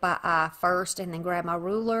of look by eye first, and then grab my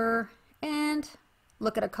ruler and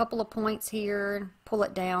look at a couple of points here and pull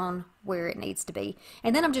it down where it needs to be.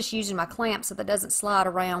 And then I'm just using my clamp so that it doesn't slide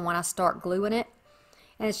around when I start gluing it.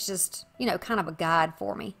 And it's just, you know, kind of a guide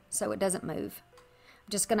for me so it doesn't move. I'm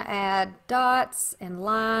just going to add dots and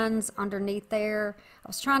lines underneath there. I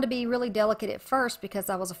was trying to be really delicate at first because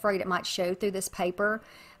I was afraid it might show through this paper,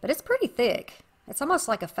 but it's pretty thick. It's almost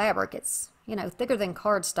like a fabric. It's, you know, thicker than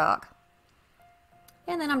cardstock.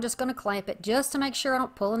 And then I'm just going to clamp it just to make sure I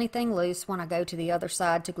don't pull anything loose when I go to the other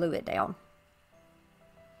side to glue it down.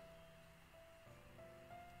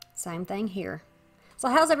 Same thing here. So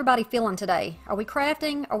how's everybody feeling today? Are we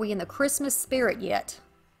crafting? Are we in the Christmas spirit yet?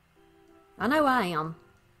 I know I am.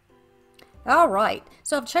 Alright,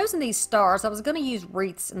 so I've chosen these stars. I was going to use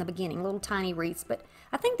wreaths in the beginning, little tiny wreaths, but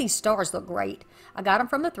I think these stars look great. I got them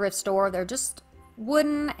from the thrift store. They're just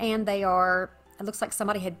wooden, and they are, it looks like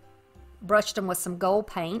somebody had brushed them with some gold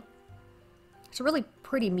paint. It's a really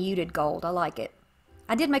pretty muted gold. I like it.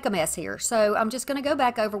 I did make a mess here, so I'm just going to go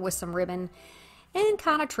back over with some ribbon and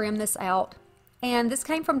kind of trim this out. And this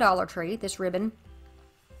came from Dollar Tree, this ribbon.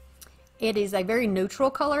 It is a very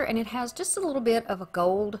neutral color, and it has just a little bit of a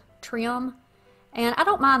gold trim, and I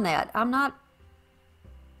don't mind that. I'm not,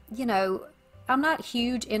 you know, I'm not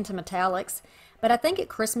huge into metallics, but I think at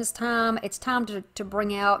Christmas time it's time to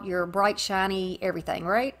bring out your bright shiny everything,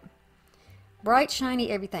 right? Bright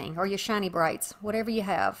shiny everything, or your shiny brights, whatever you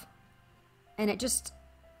have. And it just,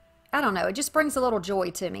 I don't know, it just brings a little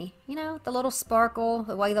joy to me. You know, the little sparkle,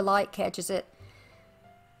 the way the light catches it.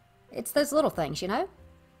 It's those little things, you know.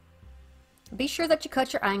 Be sure that you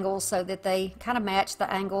cut your angles so that they kind of match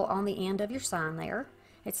the angle on the end of your sign there.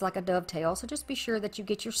 It's like a dovetail, so just be sure that you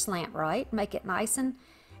get your slant right. Make it nice and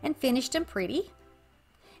finished and pretty.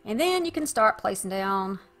 And then you can start placing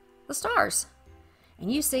down the stars.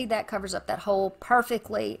 And you see that covers up that hole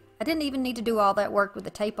perfectly. I didn't even need to do all that work with the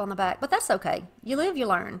tape on the back, but that's okay. You live, you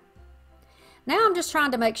learn. Now I'm just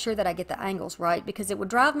trying to make sure that I get the angles right, because it would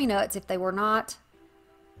drive me nuts if they were not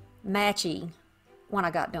matchy when I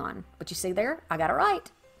got done. But you see there, I got it right.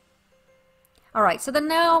 Alright, so then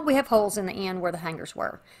now we have holes in the end where the hangers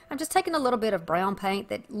were. I'm just taking a little bit of brown paint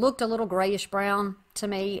that looked a little grayish brown to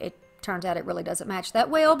me. It turns out it really doesn't match that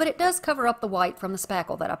well, but it does cover up the white from the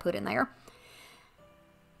spackle that I put in there.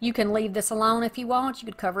 You can leave this alone if you want. You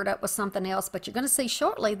could cover it up with something else, but you're going to see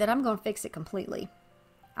shortly that I'm going to fix it completely.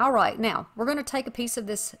 Alright, now we're going to take a piece of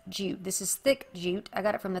this jute. This is thick jute. I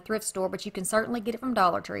got it from the thrift store, but you can certainly get it from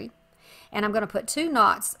Dollar Tree. And I'm going to put 2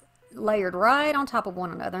 knots layered right on top of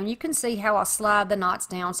one another. And you can see how I slide the knots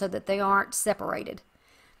down so that they aren't separated.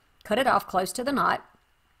 Cut it off close to the knot,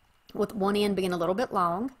 with one end being a little bit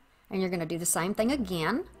long. And you're going to do the same thing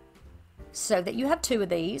again so that you have 2 of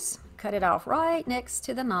these. Cut it off right next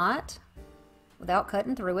to the knot without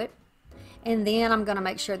cutting through it. And then I'm going to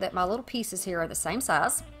make sure that my little pieces here are the same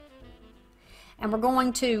size. And we're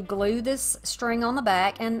going to glue this string on the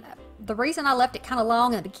back. And the reason I left it kind of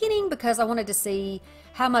long in the beginning, because I wanted to see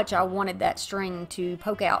how much I wanted that string to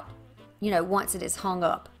poke out, you know, once it is hung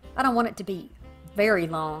up. I don't want it to be very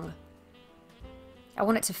long. I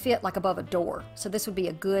want it to fit like above a door. So this would be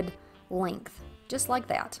a good length, just like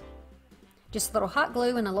that. Just a little hot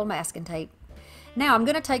glue and a little masking tape. Now I'm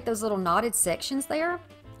going to take those little knotted sections there,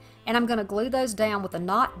 and I'm going to glue those down with the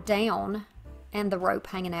knot down and the rope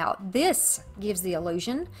hanging out. This gives the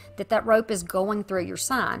illusion that that rope is going through your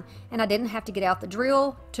sign, and I didn't have to get out the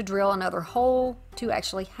drill to drill another hole to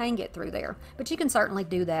actually hang it through there. But you can certainly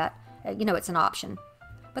do that. You know, it's an option.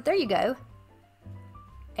 But there you go.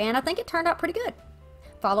 And I think it turned out pretty good.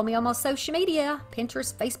 Follow me on my social media,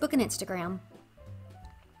 Pinterest, Facebook, and Instagram.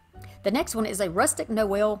 The next one is a rustic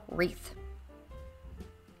Noel wreath.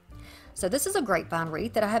 So this is a grapevine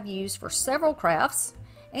wreath that I have used for several crafts,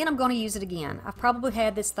 and I'm going to use it again. I've probably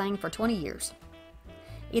had this thing for 20 years.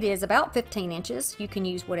 It is about 15 inches. You can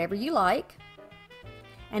use whatever you like.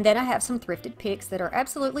 And then I have some thrifted picks that are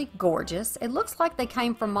absolutely gorgeous. It looks like they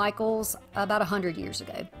came from Michael's about 100 years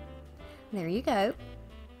ago. There you go.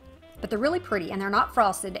 But they're really pretty and they're not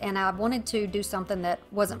frosted, and I wanted to do something that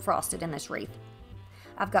wasn't frosted in this wreath.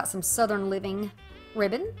 I've got some Southern Living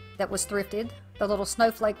ribbon that was thrifted. The little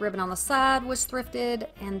snowflake ribbon on the side was thrifted,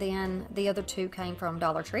 and then the other two came from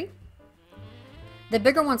Dollar Tree. The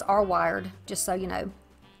bigger ones are wired, just so you know.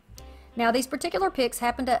 Now these particular picks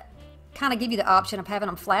happen to kind of give you the option of having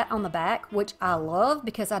them flat on the back, which I love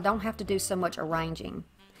because I don't have to do so much arranging.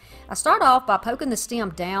 I start off by poking the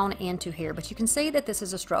stem down into here, but you can see that this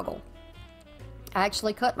is a struggle. I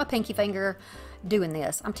actually cut my pinky finger doing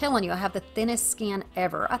this. I'm telling you, I have the thinnest skin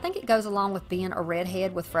ever. I think it goes along with being a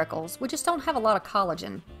redhead with freckles. We just don't have a lot of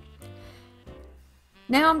collagen.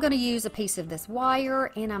 Now I'm going to use a piece of this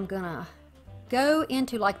wire, and I'm going to go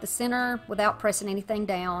into like the center without pressing anything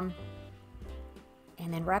down,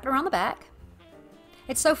 and then wrap it around the back.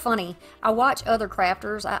 It's so funny. I watch other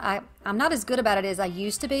crafters. I'm not as good about it as I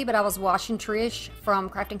used to be, but I was watching Trish from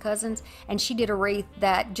Crafting Cousins, and she did a wreath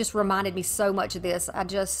that just reminded me so much of this. I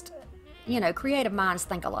just, you know, creative minds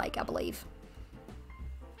think alike, I believe.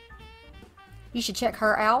 You should check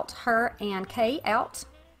her out, her and Kay out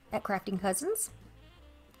at Crafting Cousins.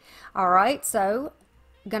 Alright, so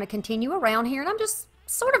I'm going to continue around here, and I'm just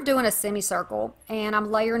sort of doing a semicircle, and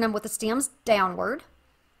I'm layering them with the stems downward,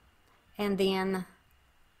 and then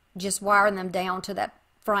just wiring them down to that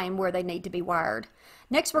frame where they need to be wired.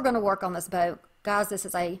 Next we're going to work on this bow. Guys, this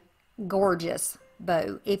is a gorgeous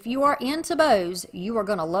bow. If you are into bows, you are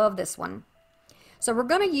going to love this one. So we're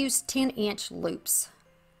going to use 10-inch loops.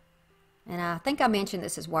 And I think I mentioned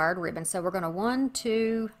this is wired ribbon. So we're going to 1,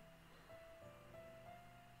 2,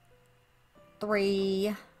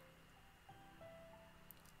 3,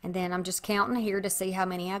 and then I'm just counting here to see how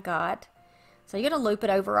many I got. So you're going to loop it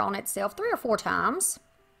over on itself 3 or 4 times.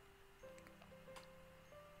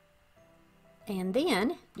 And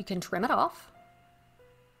then you can trim it off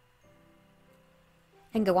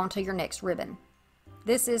and go on to your next ribbon.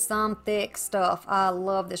 This is some thick stuff. I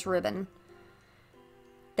love this ribbon.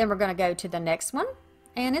 Then we're going to go to the next one,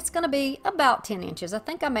 and it's going to be about 10 inches. I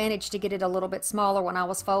think I managed to get it a little bit smaller when I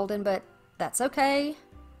was folding, but that's okay.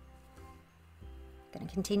 Going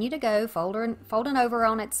to continue to go, folding over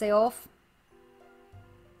on itself,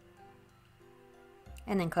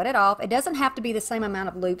 and then cut it off. It doesn't have to be the same amount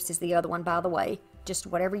of loops as the other one, by the way, just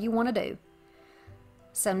whatever you want to do.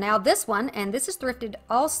 So now this one, and this is thrifted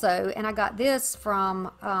also, and I got this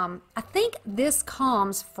from, I think this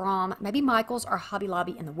comes from maybe Michael's or Hobby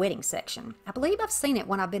Lobby in the wedding section. I believe I've seen it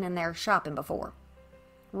when I've been in there shopping before.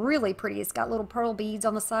 Really pretty. It's got little pearl beads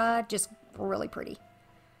on the side, just really pretty.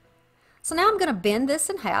 So now I'm going to bend this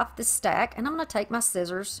in half, this stack, and I'm going to take my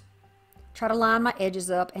scissors, try to line my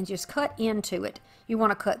edges up, and just cut into it. You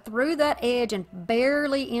want to cut through that edge and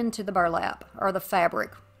barely into the burlap, or the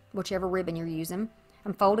fabric, whichever ribbon you're using.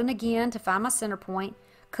 I'm folding again to find my center point,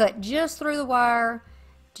 cut just through the wire,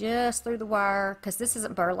 because this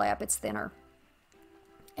isn't burlap, it's thinner.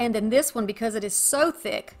 And then this one, because it is so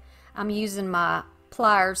thick, I'm using my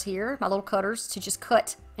pliers here, my little cutters, to just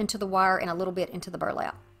cut into the wire and a little bit into the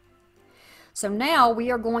burlap. So now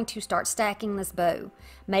we are going to start stacking this bow.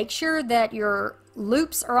 Make sure that your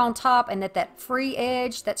loops are on top and that that free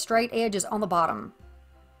edge, that straight edge, is on the bottom.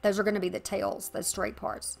 Those are going to be the tails, those straight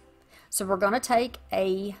parts. So we're going to take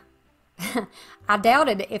a, I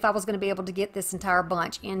doubted if I was going to be able to get this entire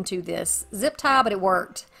bunch into this zip tie, but it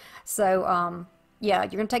worked. So yeah, you're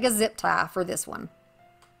going to take a zip tie for this one.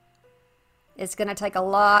 It's going to take a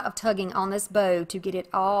lot of tugging on this bow to get it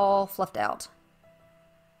all fluffed out.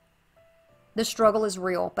 The struggle is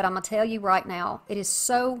real, but I'm going to tell you right now, it is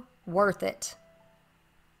so worth it.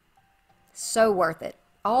 So worth it.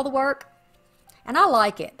 All the work, and I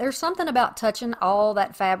like it. There's something about touching all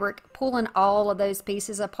that fabric, pulling all of those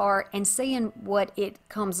pieces apart, and seeing what it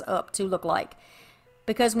comes up to look like.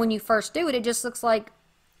 Because when you first do it, it just looks like,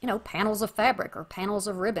 you know, panels of fabric or panels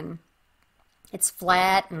of ribbon. It's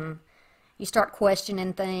flat, and you start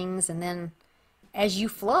questioning things, and then as you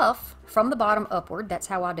fluff from the bottom upward, that's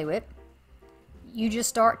how I do it, you just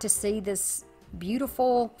start to see this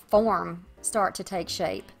beautiful form start to take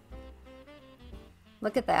shape.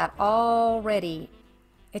 Look at that. Already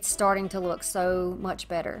it's starting to look so much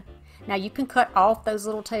better. Now you can cut off those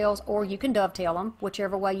little tails, or you can dovetail them,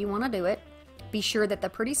 whichever way you want to do it. Be sure that the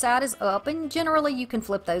pretty side is up, and generally you can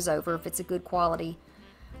flip those over if it's a good quality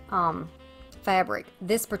fabric.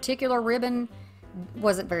 This particular ribbon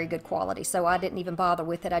wasn't very good quality, so I didn't even bother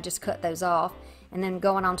with it. I just cut those off. And then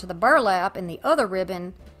going on to the burlap and the other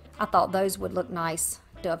ribbon, I thought those would look nice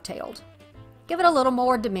dovetailed. give it a little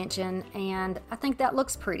more dimension, and I think that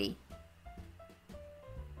looks pretty.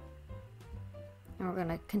 And we're going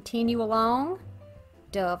to continue along,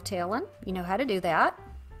 dovetailing. You know how to do that.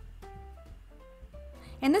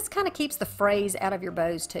 And this kind of keeps the frays out of your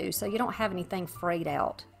bows too, so you don't have anything frayed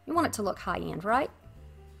out. You want it to look high-end, right?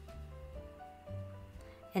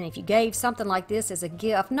 And if you gave something like this as a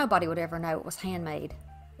gift, nobody would ever know it was handmade.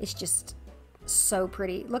 It's just so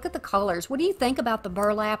pretty. Look at the colors. What do you think about the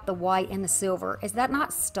burlap, the white, and the silver? Is that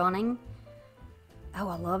not stunning? Oh,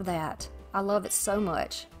 I love that. I love it so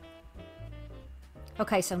much.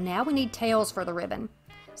 Okay, so now we need tails for the ribbon.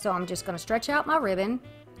 So I'm just going to stretch out my ribbon,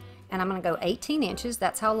 and I'm going to go 18 inches.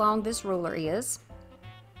 That's how long this ruler is.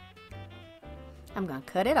 I'm going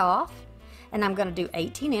to cut it off, and I'm going to do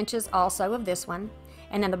 18 inches also of this one.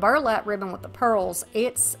 And then the burlap ribbon with the pearls,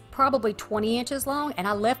 it's probably 20 inches long, and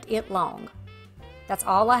I left it long. That's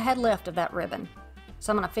all I had left of that ribbon.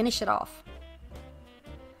 So I'm going to finish it off.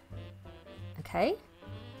 Okay,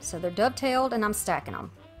 so they're dovetailed, and I'm stacking them.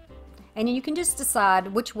 And you can just decide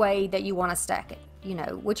which way that you want to stack it. You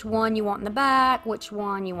know, which one you want in the back, which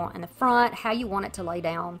one you want in the front, how you want it to lay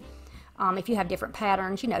down. If you have different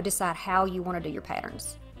patterns, you know, decide how you want to do your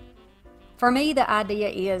patterns. For me, the idea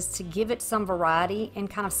is to give it some variety and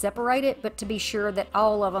kind of separate it, but to be sure that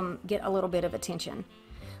all of them get a little bit of attention.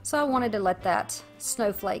 So I wanted to let that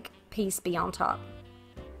snowflake piece be on top.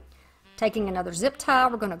 Taking another zip tie,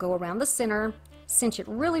 we're going to go around the center, cinch it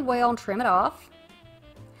really well and trim it off.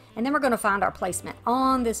 And then we're going to find our placement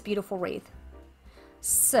on this beautiful wreath.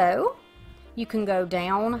 So you can go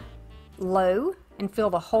down low and fill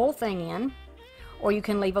the whole thing in, or you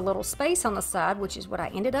can leave a little space on the side, which is what I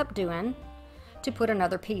ended up doing, to put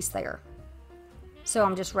another piece there. So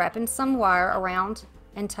I'm just wrapping some wire around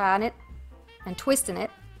and tying it and twisting it,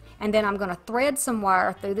 and then I'm going to thread some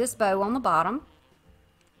wire through this bow on the bottom,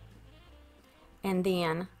 and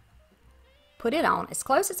then put it on as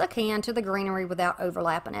close as I can to the greenery without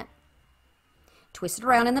overlapping it. Twist it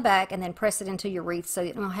around in the back and then press it into your wreath so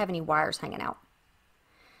you don't have any wires hanging out.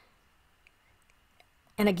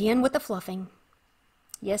 And again with the fluffing.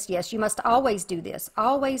 Yes, yes, you must always do this.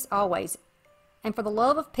 Always, always. And for the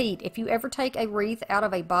love of Pete, if you ever take a wreath out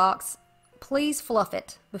of a box, please fluff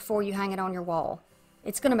it before you hang it on your wall.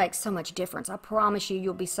 It's going to make so much difference. I promise you,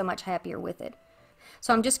 you'll be so much happier with it.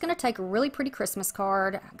 So I'm just going to take a really pretty Christmas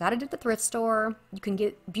card. I got it at the thrift store. You can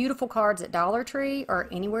get beautiful cards at Dollar Tree or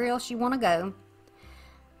anywhere else you want to go.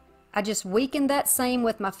 I just weakened that seam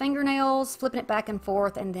with my fingernails, flipping it back and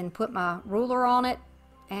forth, and then put my ruler on it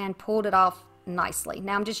and pulled it off nicely.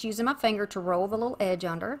 Now I'm just using my finger to roll the little edge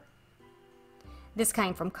under. This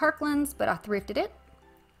came from Kirkland's, but I thrifted it.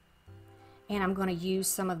 And I'm going to use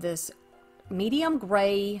some of this medium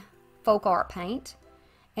gray folk art paint,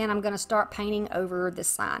 and I'm going to start painting over this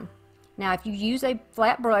sign. Now if you use a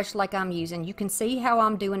flat brush like I'm using, you can see how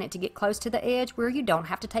I'm doing it to get close to the edge where you don't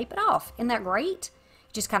have to tape it off. Isn't that great?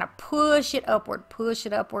 Just kind of push it upward,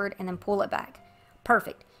 and then pull it back.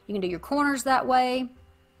 Perfect. You can do your corners that way.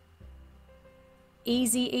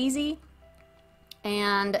 Easy, easy.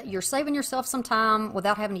 And you're saving yourself some time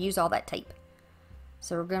without having to use all that tape.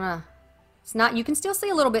 So we're gonna, it's not, you can still see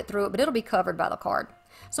a little bit through it, but it'll be covered by the card.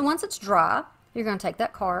 So once it's dry, you're gonna take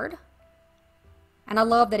that card, and I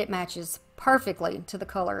love that it matches perfectly to the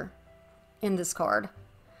color in this card.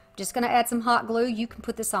 Just gonna add some hot glue. You can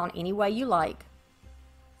put this on any way you like.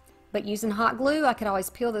 But using hot glue, I could always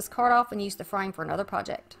peel this card off and use the frame for another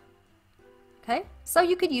project. Okay, so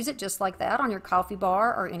you could use it just like that on your coffee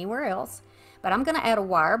bar or anywhere else. But I'm going to add a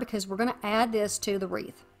wire because we're going to add this to the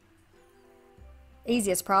wreath.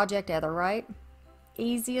 Easiest project ever, right?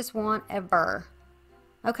 Easiest one ever.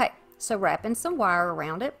 Okay, so wrapping some wire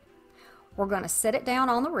around it. We're going to set it down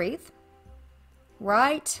on the wreath,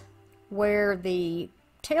 right where the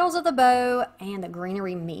tails of the bow and the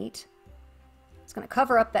greenery meet. It's going to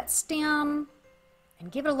cover up that stem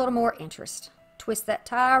and give it a little more interest. Twist that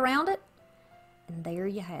tie around it, and there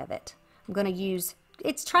you have it. I'm going to use,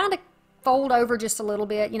 it's trying to fold over just a little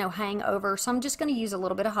bit, you know, hang over. So I'm just going to use a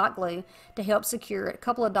little bit of hot glue to help secure it. A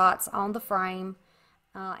couple of dots on the frame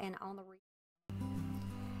and on the wreath.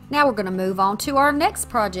 Now we're going to move on to our next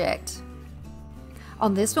project.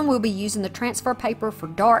 On this one, we'll be using the transfer paper for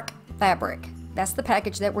dark fabric. That's the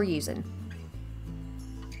package that we're using.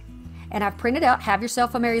 And I've printed out Have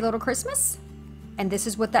Yourself a Merry Little Christmas. And this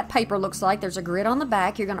is what that paper looks like. There's a grid on the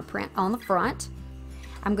back. You're going to print on the front.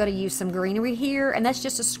 I'm going to use some greenery here, and that's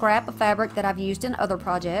just a scrap of fabric that I've used in other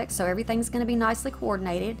projects, so everything's going to be nicely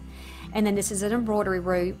coordinated. And then this is an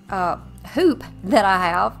embroidery hoop that I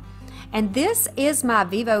have, and this is my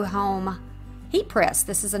Vivo Home heat press.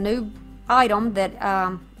 This is a new item that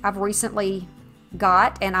I've recently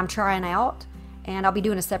got and I'm trying out, and I'll be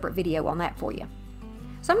doing a separate video on that for you.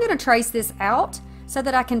 So I'm going to trace this out so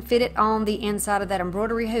that I can fit it on the inside of that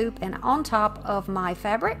embroidery hoop and on top of my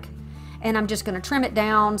fabric, and I'm just going to trim it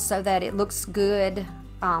down so that it looks good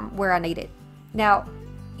where I need it. Now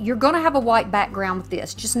you're going to have a white background with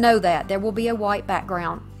this, just know that there will be a white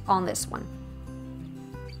background on this one.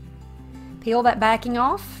 Peel that backing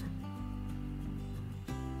off.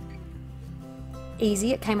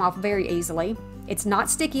 Easy, it came off very easily. It's not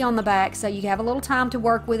sticky on the back, so you have a little time to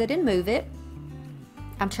work with it and move it.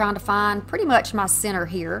 I'm trying to find pretty much my center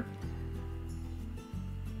here.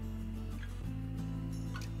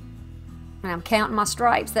 And I'm counting my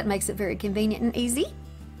stripes. That makes it very convenient and easy.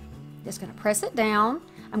 Just going to press it down.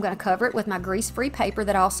 I'm going to cover it with my grease-free paper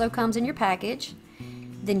that also comes in your package.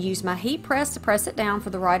 Then use my heat press to press it down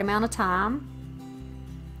for the right amount of time.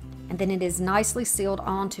 And then it is nicely sealed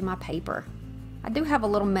onto my paper. I do have a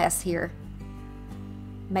little mess here.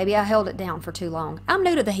 Maybe I held it down for too long. I'm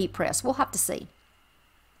new to the heat press. We'll have to see.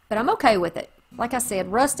 But I'm okay with it. Like I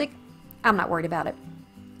said, rustic, I'm not worried about it.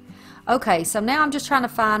 Okay, so now I'm just trying to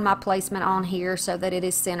find my placement on here so that it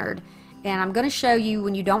is centered. And I'm going to show you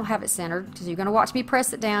when you don't have it centered, because you're going to watch me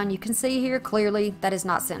press it down. You can see here clearly that is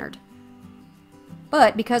not centered.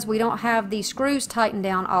 But because we don't have these screws tightened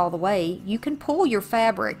down all the way, you can pull your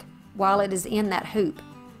fabric while it is in that hoop.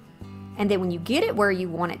 And then when you get it where you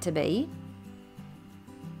want it to be,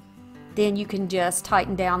 then you can just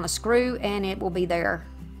tighten down the screw and it will be there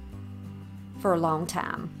for a long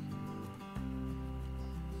time.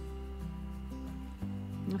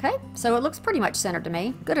 Okay, so it looks pretty much centered to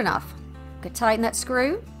me. Good enough. Could tighten that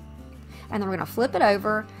screw, and then we're going to flip it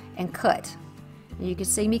over and cut. You can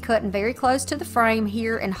see me cutting very close to the frame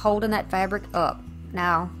here and holding that fabric up.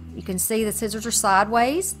 Now you can see the scissors are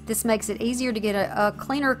sideways. This makes it easier to get a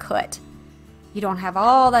cleaner cut. You don't have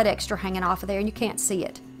all that extra hanging off of there and you can't see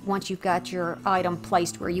it once you've got your item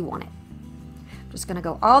placed where you want it. Just going to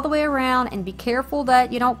go all the way around and be careful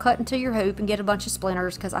that you don't cut into your hoop and get a bunch of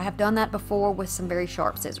splinters, because I have done that before with some very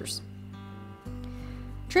sharp scissors.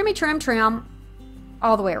 Trimmy trim trim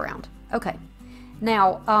all the way around. Okay,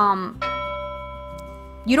 now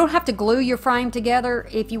you don't have to glue your frame together.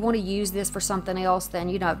 If you want to use this for something else,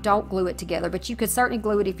 then don't glue it together, but you could certainly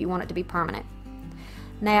glue it if you want it to be permanent.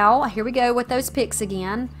 Now here we go with those picks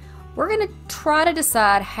again. We're going to try to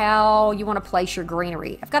decide how you want to place your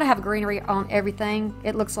greenery. I've got to have greenery on everything,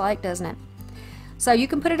 it looks like, doesn't it? So you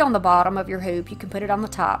can put it on the bottom of your hoop, you can put it on the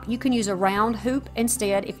top. You can use a round hoop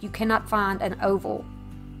instead if you cannot find an oval.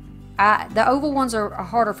 The oval ones are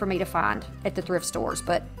harder for me to find at the thrift stores,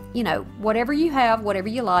 but whatever you have, whatever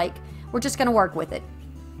you like, we're just going to work with it.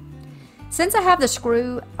 Since I have the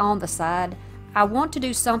screw on the side, I want to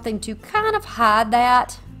do something to kind of hide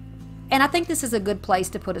that, and I think this is a good place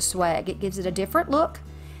to put a swag. It gives it a different look,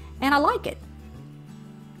 and I like it.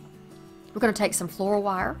 We're going to take some floral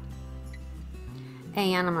wire,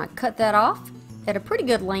 and I'm going to cut that off at a pretty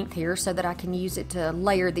good length here so that I can use it to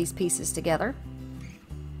layer these pieces together.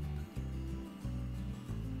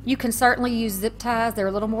 You can certainly use zip ties. They're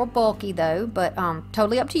a little more bulky though, but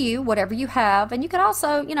totally up to you, whatever you have. And you could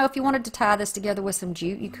also, if you wanted to tie this together with some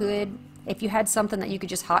jute, you could. If you had something that you could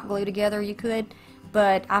just hot glue together, you could.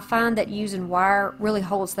 But I find that using wire really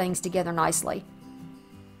holds things together nicely.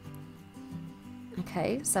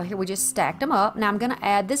 Okay, so here we just stacked them up. Now I'm going to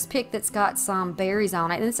add this pick that's got some berries on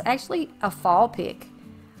it. And it's actually a fall pick,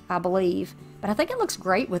 I believe. But I think it looks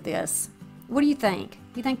great with this. What do you think?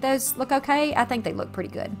 Do you think those look okay? I think they look pretty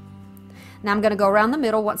good. Now I'm going to go around the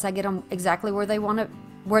middle once I get them exactly where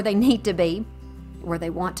they need to be. Where they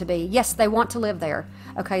want to be. Yes, they want to live there.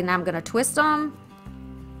 Okay, now I'm going to twist them.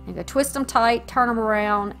 I'm going to twist them tight, turn them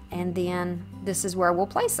around, and then this is where we'll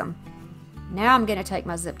place them. Now I'm going to take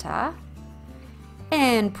my zip tie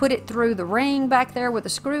and put it through the ring back there where the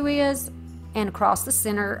screw is and across the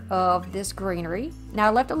center of this greenery. Now I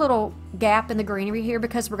left a little gap in the greenery here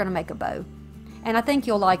because we're going to make a bow. And I think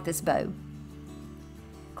you'll like this bow.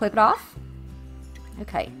 Clip it off.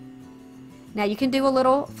 Okay. Now you can do a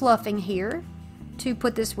little fluffing here to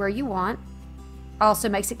put this where you want. Also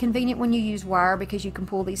makes it convenient when you use wire because you can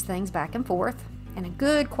pull these things back and forth. And a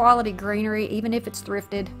good quality greenery, even if it's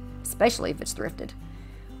thrifted, especially if it's thrifted,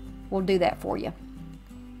 will do that for you.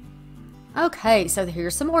 Okay, so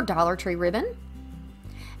here's some more Dollar Tree ribbon.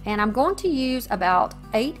 And I'm going to use about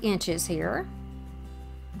 8 inches here.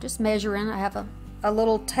 Just measuring. I have a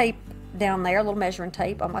little tape down there, a little measuring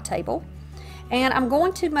tape on my table. And I'm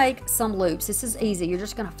going to make some loops. This is easy. You're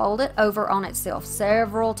just going to fold it over on itself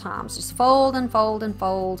several times. Just fold and fold and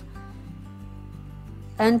fold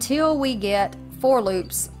until we get 4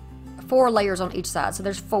 loops, 4 layers on each side. So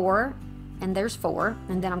there's 4 and there's 4.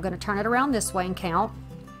 And then I'm going to turn it around this way and count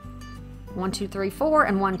 1, 2, 3, 4,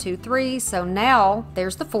 and 1, 2, 3. So now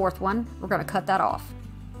there's the 4th one. We're going to cut that off.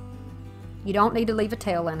 You don't need to leave a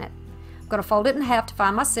tail in it. I'm going to fold it in half to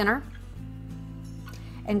find my center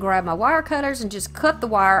and grab my wire cutters and just cut the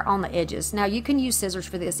wire on the edges. Now you can use scissors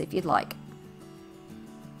for this if you'd like.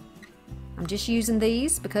 I'm just using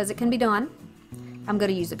these because it can be done. I'm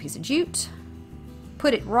going to use a piece of jute,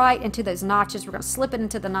 put it right into those notches. We're going to slip it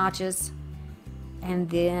into the notches and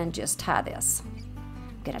then just tie this.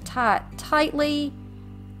 I'm going to tie it tightly,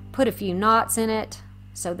 put a few knots in it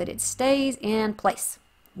so that it stays in place.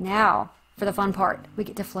 Now for the fun part, we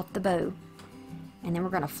get to fluff the bow. And then we're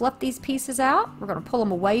going to fluff these pieces out. We're going to pull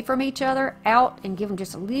them away from each other, out, and give them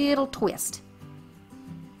just a little twist.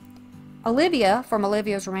 Olivia from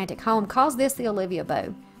Olivia's Romantic Home calls this the Olivia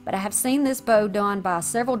bow, but I have seen this bow done by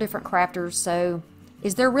several different crafters, so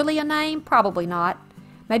is there really a name? Probably not.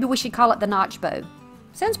 Maybe we should call it the notch bow.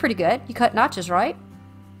 Sounds pretty good. You cut notches, right?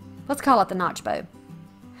 Let's call it the notch bow.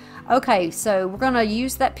 Okay, so we're going to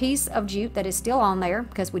use that piece of jute that is still on there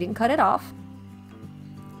because we didn't cut it off.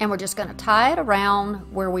 And we're just going to tie it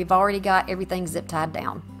around where we've already got everything zip tied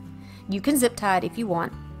down. You can zip tie it if you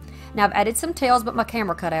want. Now I've added some tails, but my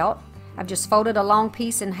camera cut out. I've just folded a long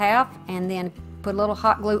piece in half and then put a little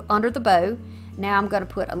hot glue under the bow. Now I'm going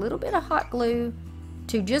to put a little bit of hot glue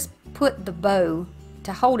to just put the bow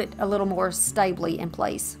to hold it a little more stably in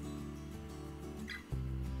place.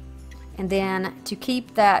 And then to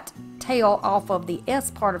keep that tail off of the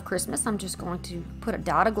S part of Christmas, I'm just going to put a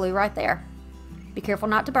dot of glue right there. Be careful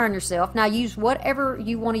not to burn yourself. Now use whatever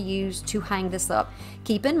you want to use to hang this up.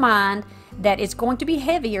 Keep in mind that it's going to be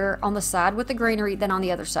heavier on the side with the greenery than on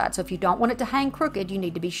the other side. So if you don't want it to hang crooked, you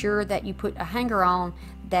need to be sure that you put a hanger on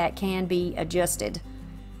that can be adjusted,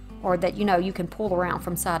 or that you can pull around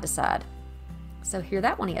from side to side. So here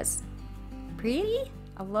that one is. Pretty?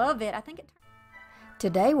 I love it. I think it.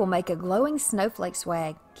 Today we'll make a glowing snowflake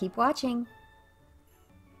swag. Keep watching.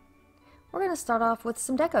 We're going to start off with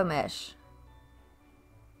some deco mesh.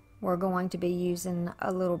 We're going to be using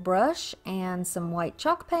a little brush and some white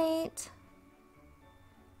chalk paint.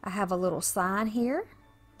 I have a little sign here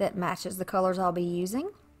that matches the colors I'll be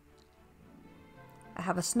using. I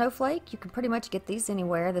have a snowflake. You can pretty much get these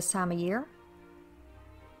anywhere this time of year.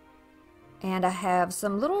 And I have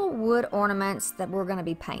some little wood ornaments that we're going to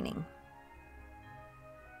be painting.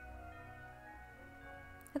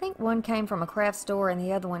 I think one came from a craft store and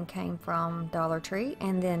the other one came from Dollar Tree.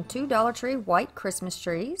 And then 2 Dollar Tree white Christmas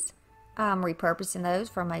trees. I'm repurposing those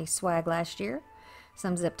from a swag last year.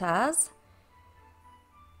 Some zip ties.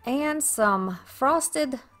 And some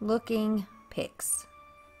frosted looking picks.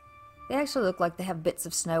 They actually look like they have bits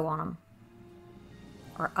of snow on them.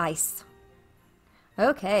 Or ice.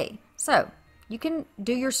 Okay, so you can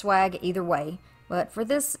do your swag either way. But for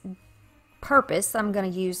this purpose, I'm going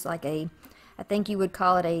to use like I think you would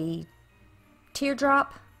call it a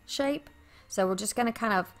teardrop shape. So we're just going to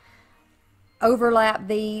kind of overlap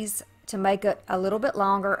these to make it a little bit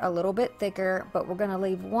longer, a little bit thicker, but we're going to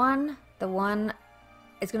leave the one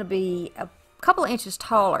is going to be a couple of inches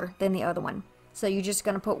taller than the other one. So you're just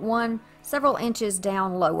going to put one several inches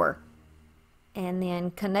down lower and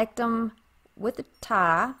then connect them with the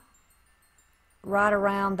tie right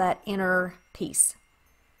around that inner piece.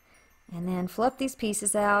 And then fluff these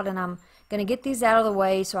pieces out, and I'm going to get these out of the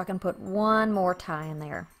way so I can put one more tie in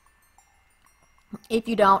there. If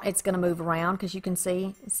you don't, it's going to move around because you can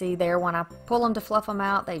see there when I pull them to fluff them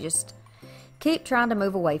out, they just keep trying to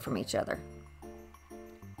move away from each other.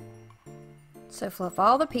 So fluff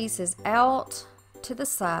all the pieces out to the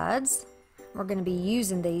sides. We're going to be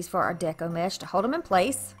using these for our deco mesh to hold them in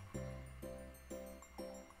place.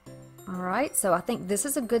 Alright, so I think this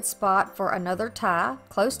is a good spot for another tie,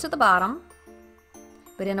 close to the bottom,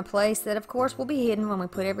 but in a place that of course will be hidden when we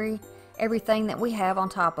put everything that we have on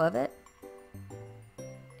top of it.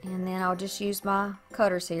 And then I'll just use my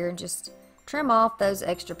cutters here and just trim off those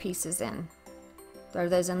extra pieces and throw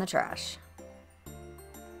those in the trash.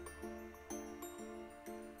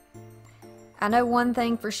 I know one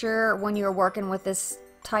thing for sure, when you're working with this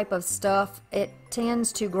type of stuff, it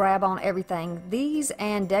tends to grab on everything. These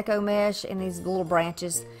and deco mesh and these little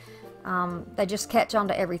branches, they just catch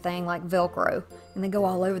onto everything like Velcro and they go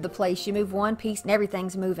all over the place. You move one piece and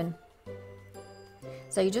everything's moving.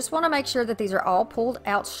 So you just want to make sure that these are all pulled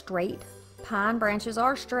out straight. Pine branches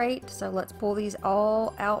are straight, so let's pull these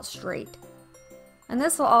all out straight. And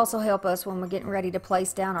this will also help us when we're getting ready to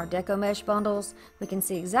place down our deco mesh bundles. We can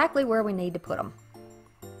see exactly where we need to put them.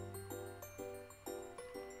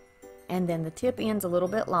 And then the tip end's a little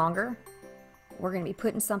bit longer. We're going to be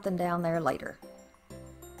putting something down there later.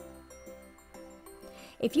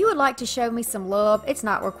 If you would like to show me some love, it's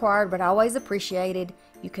not required, but always appreciated.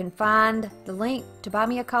 You can find the link to buy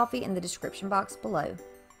me a coffee in the description box below.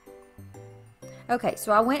 Okay,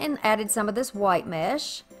 so I went and added some of this white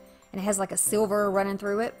mesh, and it has like a silver running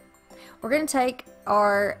through it. We're going to take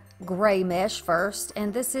our gray mesh first,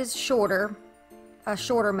 and this is a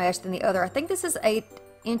shorter mesh than the other. I think this is 8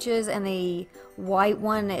 inches and the white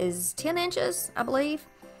one is 10 inches, I believe.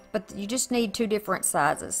 But you just need 2 different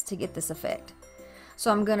sizes to get this effect.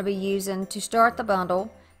 So I'm going to be using, to start the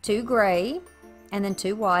bundle, 2 gray and then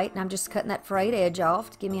 2 white, and I'm just cutting that frayed edge off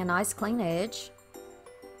to give me a nice clean edge.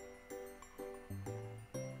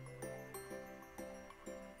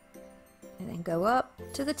 And then go up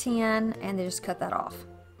to the 10 and then just cut that off.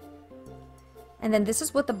 And then this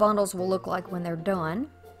is what the bundles will look like when they're done,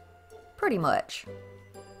 pretty much.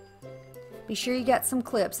 Be sure you got some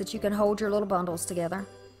clips that you can hold your little bundles together.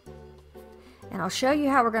 And I'll show you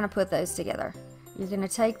how we're going to put those together. You're going to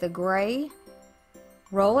take the gray,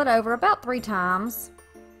 roll it over about 3 times,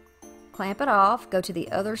 clamp it off, go to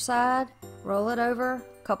the other side, roll it over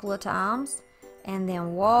a couple of times, and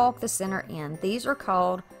then walk the center in. These are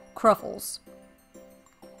called cruffles.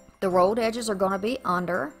 The rolled edges are going to be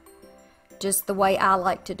under, just the way I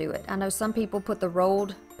like to do it. I know some people put the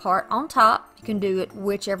rolled part on top. You can do it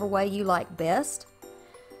whichever way you like best.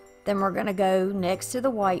 Then we're going to go next to the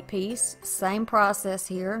white piece. Same process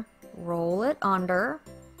here. Roll it under.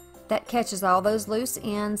 That catches all those loose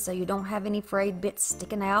ends so you don't have any frayed bits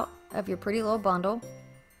sticking out of your pretty little bundle.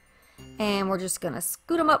 And we're just going to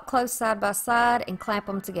scoot them up close side by side and clamp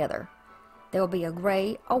them together. There will be a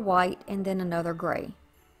gray, a white, and then another gray.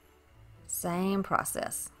 Same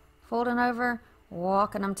process. Folding over,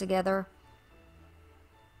 walking them together.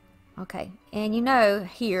 Okay, and you know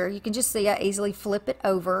here, you can just see I easily flip it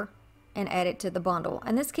over and add it to the bundle.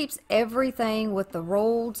 And this keeps everything with the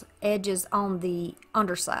rolled edges on the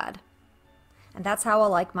underside. And that's how I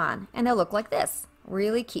like mine. And they'll look like this.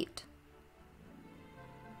 Really cute.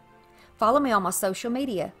 Follow me on my social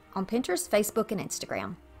media on Pinterest, Facebook, and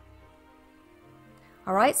Instagram.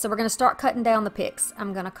 Alright, so we're going to start cutting down the picks.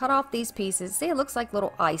 I'm going to cut off these pieces. See, it looks like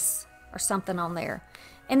little ice or something on there.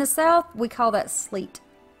 In the South, we call that sleet.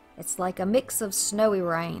 It's like a mix of snowy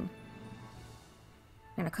rain.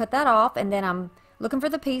 I'm going to cut that off, and then I'm looking for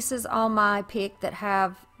the pieces on my pick that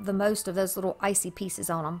have the most of those little icy pieces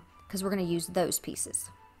on them, because we're going to use those pieces.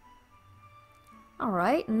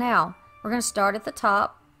 Alright, now we're going to start at the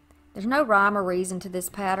top. There's no rhyme or reason to this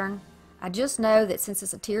pattern. I just know that since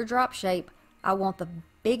it's a teardrop shape, I want the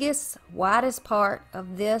biggest, widest part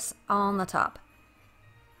of this on the top.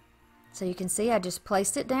 So you can see I just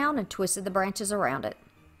placed it down and twisted the branches around it.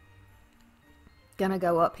 Gonna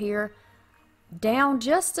go up here, down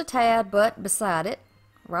just a tad, but beside it,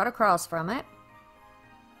 right across from it.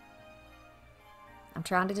 I'm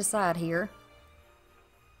trying to decide here.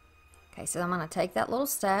 Okay, so I'm gonna take that little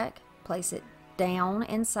stack, place it down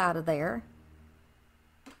inside of there,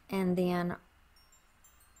 and then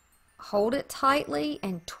hold it tightly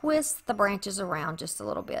and twist the branches around just a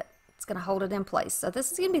little bit. It's going to hold it in place. So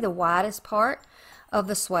this is going to be the widest part of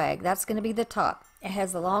the swag. That's going to be the top. It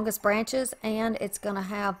has the longest branches, and it's going to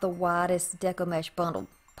have the widest deco mesh bundle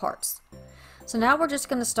parts. So now we're just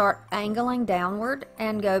going to start angling downward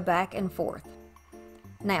and go back and forth.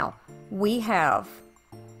 Now we have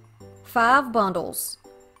 5 bundles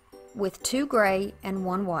with 2 gray and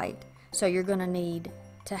 1 white. So you're going to need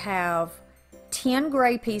to have 10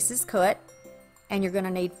 gray pieces cut, and you're going to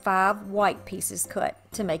need 5 white pieces cut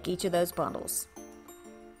to make each of those bundles.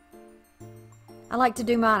 I like to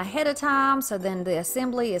do mine ahead of time, so then the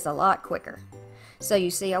assembly is a lot quicker. So you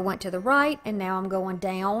see I went to the right, and now I'm going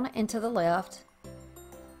down and to the left.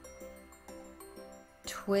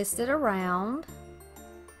 Twist it around,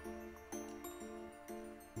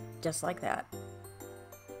 just like that.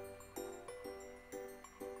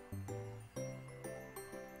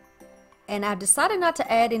 And I decided not to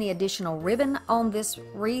add any additional ribbon on this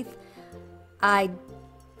wreath.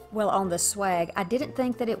 On the swag. I didn't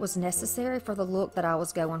think that it was necessary for the look that I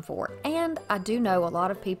was going for. And I do know a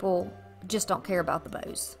lot of people just don't care about the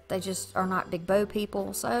bows. They just are not big bow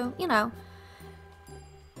people. So, you know,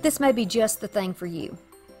 this may be just the thing for you.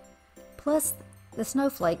 Plus, the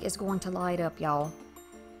snowflake is going to light up, y'all.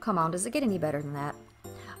 Come on, does it get any better than that?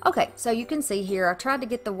 Okay, so you can see here, I tried to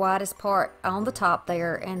get the widest part on the top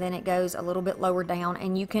there, and then it goes a little bit lower down,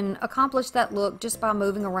 and you can accomplish that look just by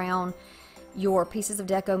moving around your pieces of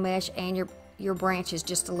deco mesh and your branches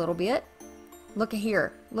just a little bit. Look at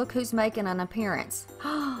here. Look who's making an appearance.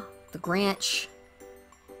 The Grinch.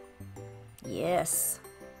 Yes.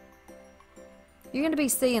 You're going to be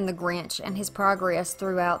seeing the Grinch and his progress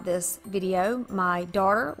throughout this video. My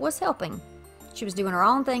daughter was helping. She was doing her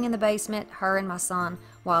own thing in the basement, her and my son,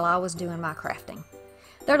 while I was doing my crafting.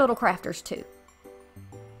 They're little crafters too.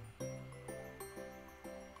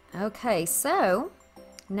 Okay, so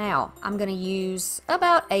now I'm going to use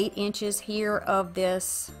about 8 inches here of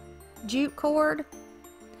this jute cord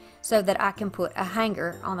so that I can put a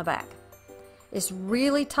hanger on the back. It's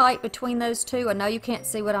really tight between those two. I know you can't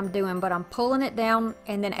see what I'm doing, but I'm pulling it down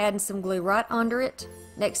and then adding some glue right under it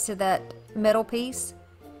next to that metal piece.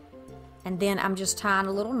 And then I'm just tying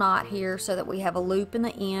a little knot here so that we have a loop in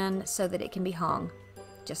the end so that it can be hung,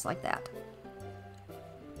 just like that.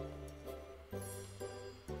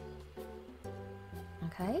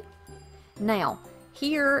 Okay. Now,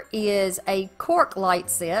 here is a cork light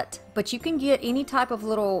set, but you can get any type of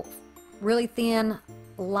little really thin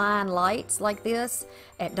line lights like this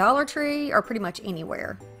at Dollar Tree or pretty much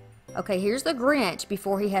anywhere. Okay, here's the Grinch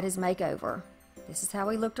before he had his makeover. This is how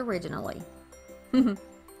he looked originally.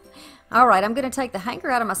 Alright, I'm going to take the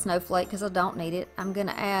hanger out of my snowflake because I don't need it. I'm going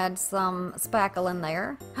to add some spackle in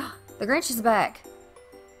there. The Grinch is back.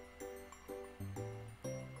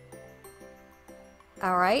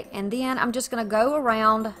 Alright, and then I'm just going to go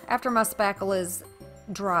around, after my spackle is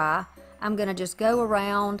dry, I'm going to just go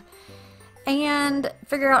around and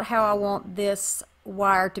figure out how I want this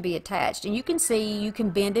wire to be attached. And you can see, you can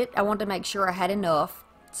bend it. I wanted to make sure I had enough.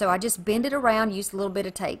 So I just bend it around, used a little bit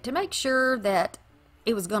of tape to make sure that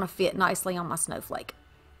it was going to fit nicely on my snowflake.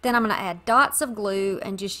 Then I'm going to add dots of glue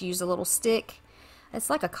and just use a little stick. It's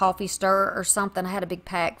like a coffee stir or something. I had a big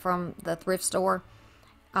pack from the thrift store.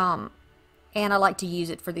 And I like to use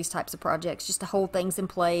it for these types of projects, just to hold things in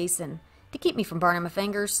place and to keep me from burning my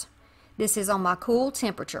fingers. This is on my cool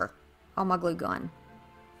temperature on my glue gun.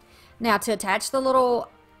 Now to attach the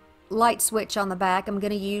little light switch on the back, I'm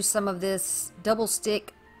going to use some of this double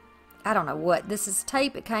stick, I don't know what, this is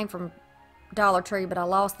tape. It came from Dollar Tree, but I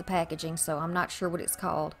lost the packaging, so I'm not sure what it's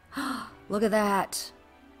called. Look at that.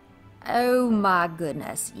 Oh my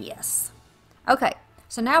goodness, yes. Okay,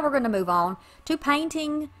 so now we're going to move on to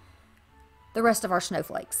painting the rest of our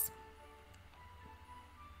snowflakes.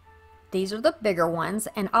 These are the bigger ones,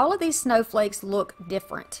 and all of these snowflakes look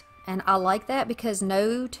different. And I like that because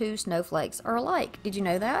no two snowflakes are alike. Did you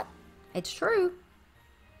know that? It's true.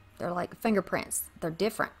 They're like fingerprints. They're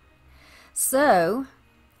different. So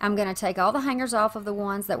I'm going to take all the hangers off of the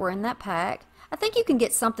ones that were in that pack. I think you can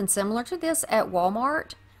get something similar to this at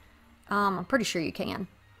Walmart. I'm pretty sure you can.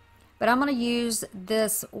 But I'm going to use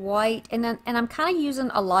this white, and I'm kind of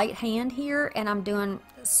using a light hand here, and I'm doing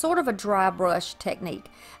sort of a dry brush technique.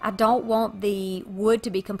 I don't want the wood to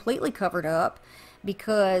be completely covered up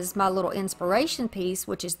because my little inspiration piece,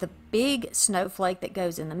 which is the big snowflake that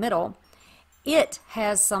goes in the middle, it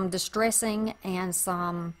has some distressing and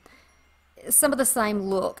some of the same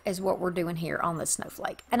look as what we're doing here on this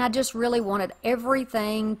snowflake. And I just really wanted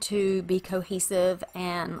everything to be cohesive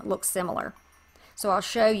and look similar. So I'll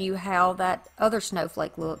show you how that other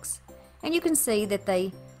snowflake looks, and you can see that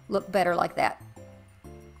they look better like that.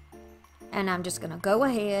 And I'm just going to go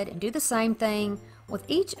ahead and do the same thing with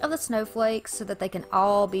each of the snowflakes so that they can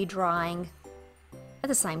all be drying at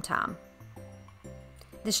the same time.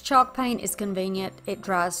 This chalk paint is convenient. It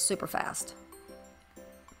dries super fast.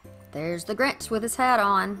 There's the Grinch with his hat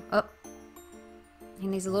on. Oh, he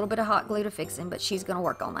needs a little bit of hot glue to fix him, but she's going to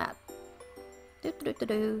work on that.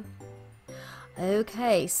 Doo-doo-doo-doo.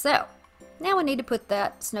 Okay, so now we need to put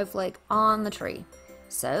that snowflake on the tree.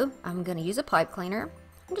 So I'm going to use a pipe cleaner.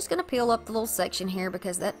 I'm just going to peel up the little section here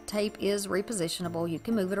because that tape is repositionable. You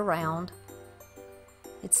can move it around.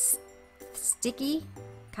 It's sticky,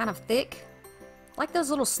 kind of thick, like those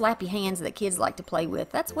little slappy hands that kids like to play with.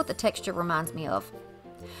 That's what the texture reminds me of.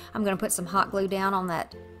 I'm going to put some hot glue down on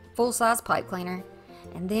that full-size pipe cleaner,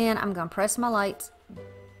 and then I'm going to press my light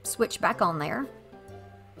switch back on there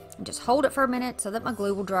and just hold it for a minute so that my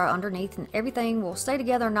glue will dry underneath and everything will stay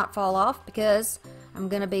together and not fall off, because I'm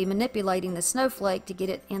going to be manipulating the snowflake to get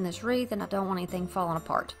it in this wreath and I don't want anything falling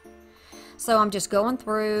apart. So I'm just going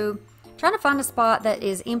through, trying to find a spot that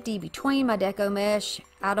is empty between my deco mesh.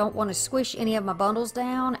 I don't want to squish any of my bundles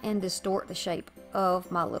down and distort the shape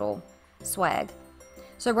of my little swag.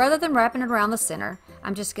 So rather than wrapping it around the center,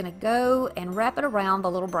 I'm just going to go and wrap it around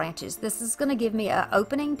the little branches. This is going to give me an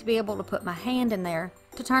opening to be able to put my hand in there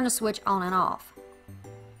to turn the switch on and off.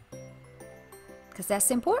 Because that's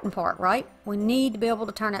the important part, right? We need to be able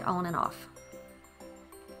to turn it on and off.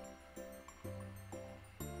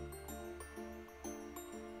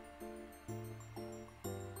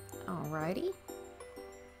 Alrighty.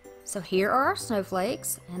 So here are our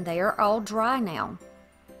snowflakes, and they are all dry now.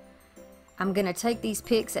 I'm gonna take these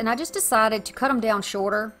picks, and I just decided to cut them down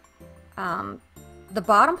shorter. The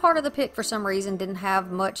bottom part of the pick for some reason didn't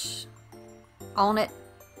have much on it.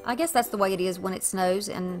 I guess that's the way it is when it snows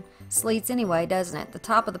and sleets anyway, doesn't it? The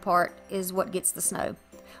top of the part is what gets the snow.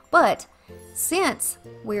 But since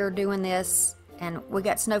we're doing this and we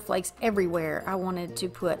got snowflakes everywhere, I wanted to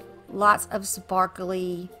put lots of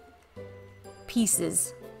sparkly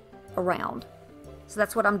pieces around. So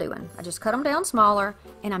that's what I'm doing. I just cut them down smaller,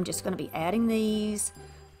 and I'm just going to be adding these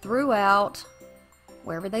throughout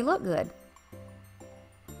wherever they look good.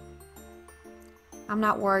 I'm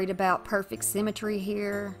not worried about perfect symmetry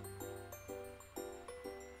here.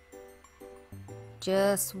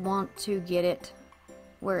 Just want to get it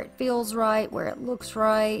where it feels right, where it looks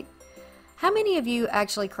right. How many of you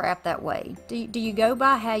actually craft that way? Do you go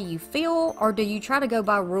by how you feel, or do you try to go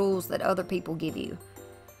by rules that other people give you?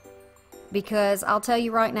 Because I'll tell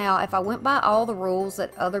you right now, if I went by all the rules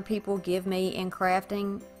that other people give me in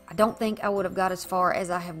crafting, I don't think I would have got as far as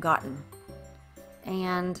I have gotten.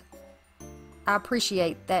 And I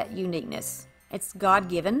appreciate that uniqueness. It's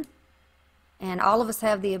God-given, and all of us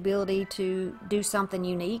have the ability to do something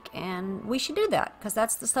unique, and we should do that, because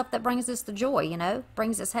that's the stuff that brings us the joy, you know,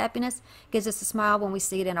 brings us happiness, gives us a smile when we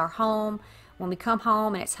see it in our home, when we come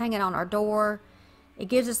home and it's hanging on our door. It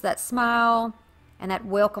gives us that smile and that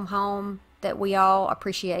welcome home that we all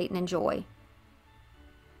appreciate and enjoy.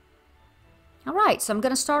 Alright, so I'm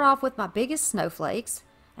going to start off with my biggest snowflakes,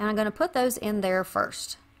 and I'm going to put those in there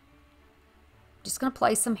first. Just going to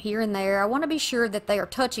place them here and there. I want to be sure that they are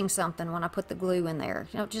touching something when I put the glue in there.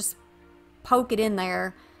 You know, just poke it in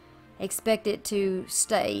there, expect it to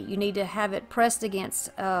stay. You need to have it pressed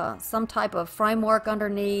against some type of framework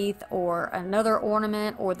underneath, or another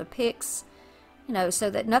ornament, or the picks, you know,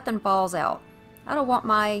 so that nothing falls out. I don't want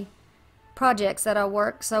my projects that I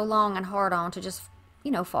work so long and hard on to just, you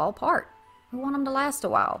know, fall apart. I want them to last a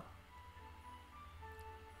while.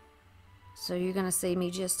 So you're going to see me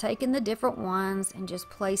just taking the different ones and just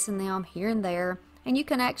placing them here and there. And you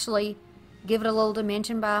can actually give it a little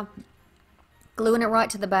dimension by gluing it right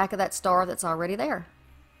to the back of that star that's already there.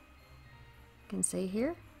 You can see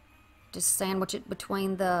here. Just sandwich it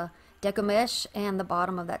between the deco mesh and the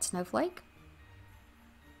bottom of that snowflake.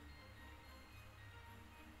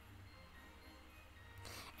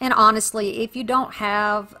 And honestly, if you don't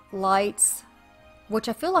have lights, which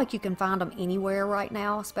I feel like you can find them anywhere right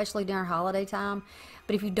now, especially during holiday time,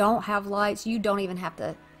 but if you don't have lights, you don't even have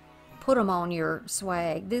to put them on your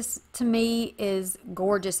swag. This, to me, is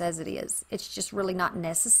gorgeous as it is. It's just really not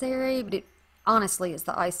necessary, but it honestly is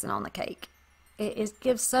the icing on the cake. It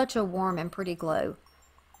gives such a warm and pretty glow.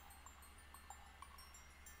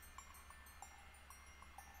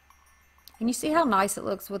 And you see how nice it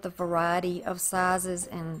looks with a variety of sizes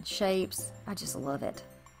and shapes? I just love it.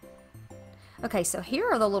 Okay, so here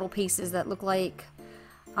are the little pieces that look like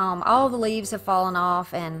all the leaves have fallen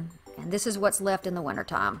off, and this is what's left in the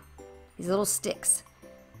wintertime. These little sticks.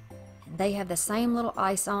 And they have the same little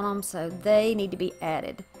ice on them, so they need to be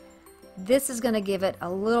added. This is going to give it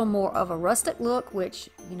a little more of a rustic look, which,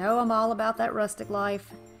 you know, I'm all about that rustic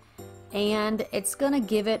life. And it's going to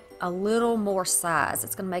give it a little more size.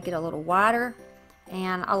 It's going to make it a little wider,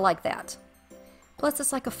 and I like that. Plus,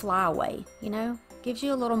 it's like a flyaway, you know? Gives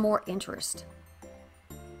you a little more interest.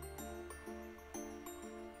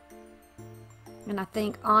 And I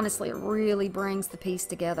think, honestly, it really brings the piece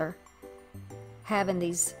together, having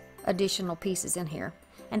these additional pieces in here.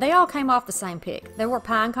 And they all came off the same pick. There were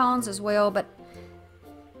pine cones as well, but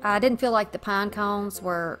I didn't feel like the pine cones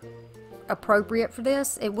were appropriate for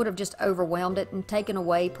this. It would have just overwhelmed it and taken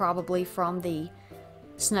away probably from the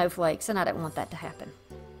snowflakes, and I didn't want that to happen.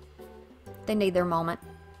 They need their moment.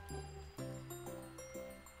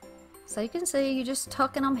 So you can see, you're just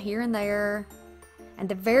tucking them here and there, and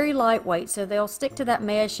they're very lightweight, so they'll stick to that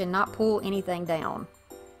mesh and not pull anything down.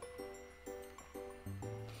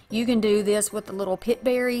 You can do this with the little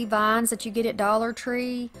pitberry vines that you get at Dollar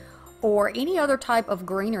Tree, or any other type of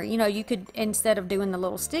greenery. You know, you could, instead of doing the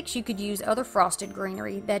little sticks, you could use other frosted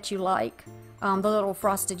greenery that you like. The little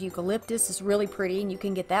frosted eucalyptus is really pretty, and you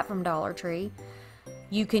can get that from Dollar Tree.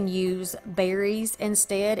 You can use berries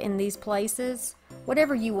instead in these places,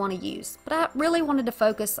 whatever you want to use. But I really wanted to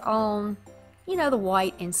focus on, you know, the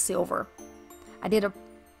white and silver. I did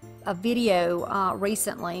a video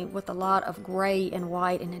recently with a lot of gray and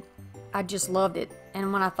white, and I just loved it.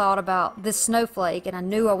 And when I thought about this snowflake, and I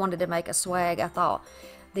knew I wanted to make a swag, I thought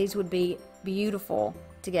these would be beautiful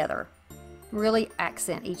together. Really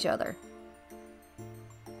accent each other.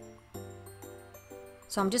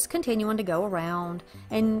 So I'm just continuing to go around,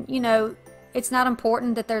 and you know, it's not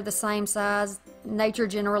important that they're the same size. nature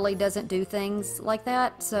generally doesn't do things like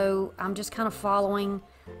that, so I'm just kind of following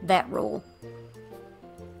that rule.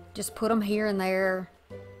 Just put them here and there,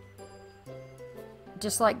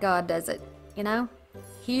 just like God does it, you know,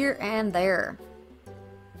 here and there.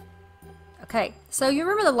 Okay, so you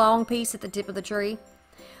remember the long piece at the tip of the tree?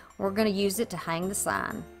 We're going to use it to hang the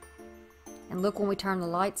sign. And look when we turn the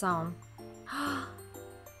lights on.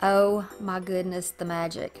 Oh my goodness, the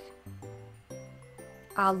magic.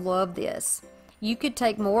 I love this. You could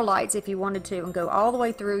take more lights if you wanted to and go all the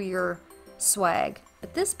way through your swag.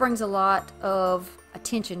 But this brings a lot of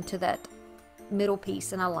attention to that middle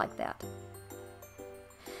piece, and I like that.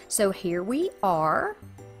 So here we are.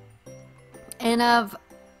 And I've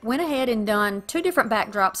went ahead and done 2 different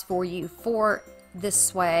backdrops for you for this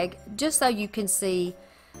swag, just so you can see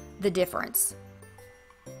the difference.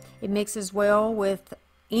 It mixes well with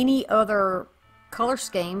any other color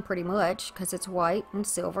scheme pretty much, because it's white and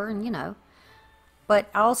silver and, you know. But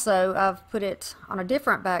also I've put it on a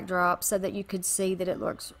different backdrop so that you could see that it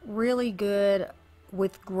looks really good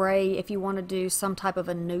with gray if you want to do some type of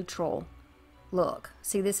a neutral look.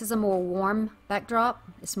 See, this is a more warm backdrop.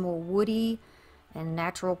 It's more woody and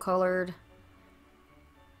natural colored.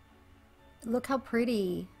 Look how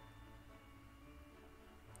pretty.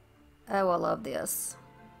 Oh, I love this.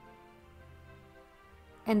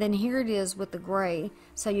 And then here it is with the gray,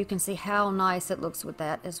 so you can see how nice it looks with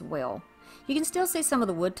that as well. You can still see some of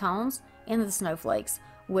the wood tones in the snowflakes,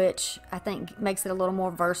 which I think makes it a little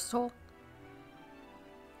more versatile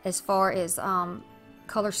as far as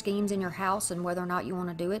color schemes in your house and whether or not you want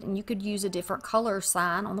to do it. And you could use a different color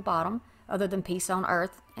sign on the bottom other than Peace on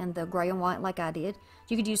Earth and the gray and white like I did.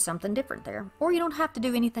 You could use something different there. Or you don't have to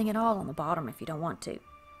do anything at all on the bottom if you don't want to.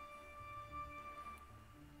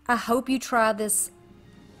 I hope you try this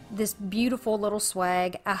beautiful little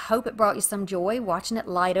swag. I hope it brought you some joy watching it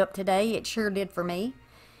light up today. It sure did for me.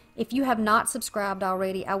 If you have not subscribed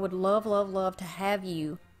already, I would love, love, love to have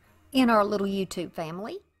you in our little YouTube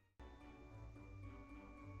family.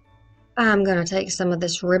 I'm going to take some of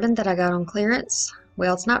this ribbon that I got on clearance.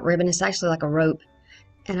 Well, it's not ribbon, it's actually like a rope.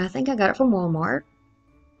 And I think I got it from Walmart.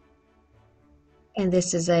 And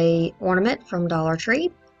this is a ornament from Dollar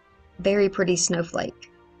Tree. Very pretty snowflake.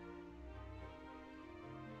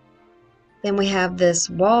 Then we have this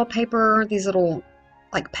wallpaper, these little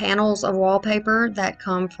like panels of wallpaper that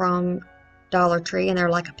come from Dollar Tree, and they're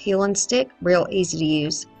like a peel and stick, real easy to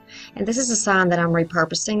use. And this is a sign that I'm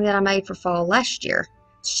repurposing that I made for fall last year.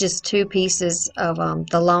 It's just 2 pieces of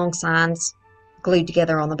the long signs glued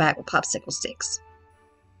together on the back with popsicle sticks.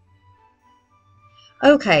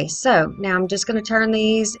 Okay, so now I'm just going to turn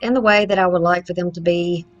these in the way that I would like for them to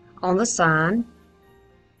be on the sign.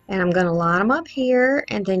 And I'm going to line them up here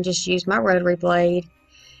and then just use my rotary blade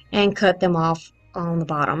and cut them off on the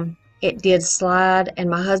bottom. It did slide, and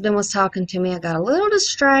my husband was talking to me. I got a little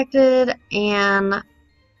distracted and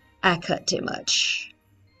I cut too much.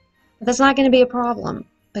 But that's not going to be a problem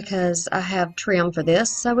because I have trim for this,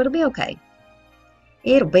 so it'll be okay.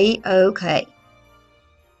 It'll be okay.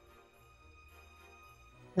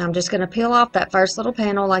 Now I'm just going to peel off that first little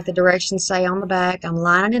panel like the directions say on the back. I'm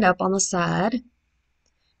lining it up on the side.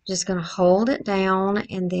 Just going to hold it down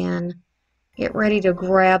and then get ready to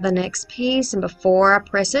grab the next piece. And before I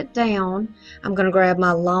press it down, I'm going to grab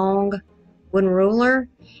my long wooden ruler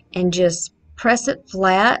and just press it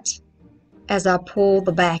flat as I pull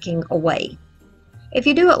the backing away. If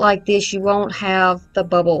you do it like this, you won't have the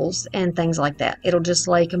bubbles and things like that. It'll just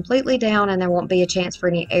lay completely down and there won't be a chance for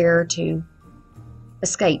any air to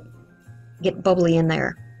escape, get bubbly in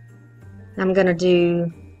there. I'm going to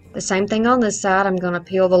do the same thing on this side. I'm going to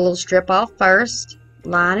peel the little strip off first,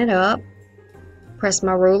 line it up, press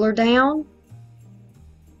my ruler down,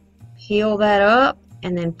 peel that up,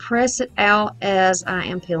 and then press it out as I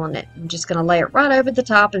am peeling it. I'm just going to lay it right over the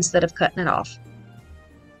top instead of cutting it off.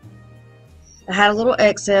 I had a little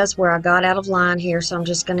excess where I got out of line here, so I'm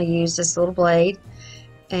just going to use this little blade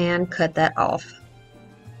and cut that off.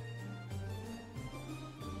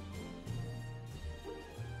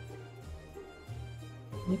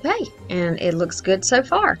 Okay, and it looks good so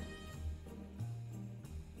far.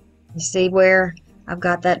 You see where I've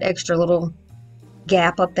got that extra little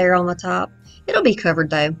gap up there on the top? It'll be covered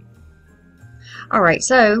though. Alright,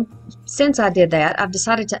 so since I did that, I've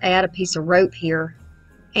decided to add a piece of rope here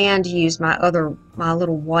and use my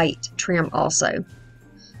little white trim also.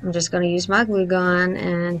 I'm just going to use my glue gun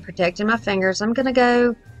and protecting my fingers. I'm going to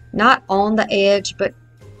go not on the edge, but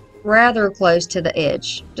rather close to the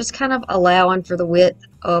edge, just kind of allowing for the width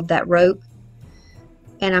of that rope,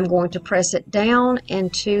 and I'm going to press it down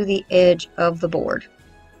into the edge of the board.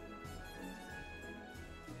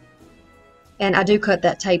 And I do cut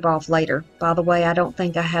that tape off later. By the way, I don't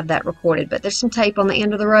think I have that recorded, but there's some tape on the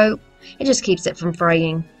end of the rope. It just keeps it from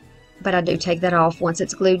fraying. But I do take that off once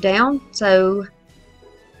it's glued down, so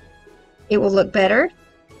it will look better.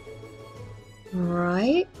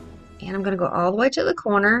 Alright, and I'm going to go all the way to the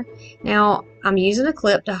corner. Now, I'm using a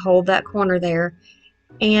clip to hold that corner there,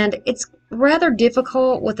 and it's rather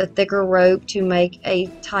difficult with a thicker rope to make a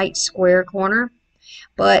tight square corner,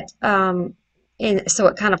 but so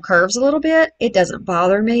it kind of curves a little bit. It doesn't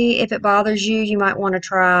bother me. If it bothers you, you might want to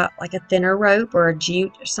try like a thinner rope or a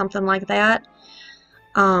jute or something like that.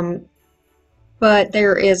 But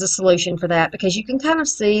there is a solution for that, because you can kind of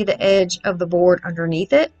see the edge of the board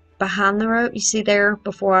underneath it, behind the rope. You see there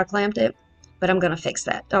before I clamped it? But I'm going to fix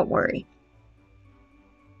that. Don't worry.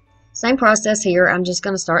 Same process here. I'm just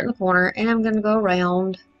going to start in the corner and I'm going to go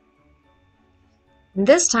around. And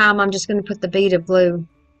this time I'm just going to put the bead of glue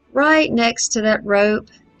right next to that rope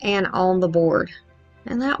and on the board.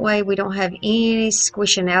 And that way we don't have any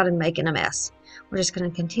squishing out and making a mess. We're just going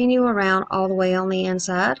to continue around all the way on the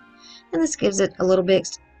inside. And this gives it a little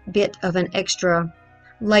bit of an extra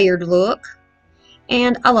layered look.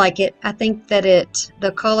 And I like it. I think that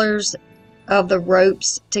the colors of the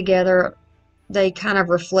ropes together, they kind of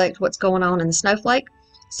reflect what's going on in the snowflake.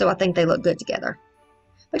 So I think they look good together.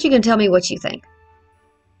 But you can tell me what you think.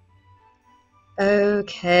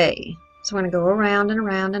 Okay, so we're going to go around and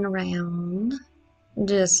around and around,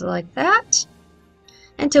 just like that,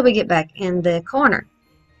 until we get back in the corner.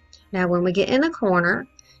 Now when we get in the corner,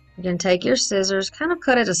 you're going to take your scissors, kind of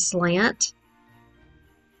cut it a slant,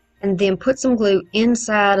 and then put some glue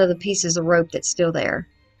inside of the pieces of rope that's still there.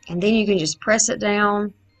 And then you can just press it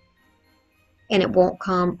down, and it won't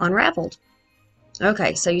come unraveled.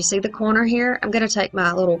 Okay, so you see the corner here? I'm going to take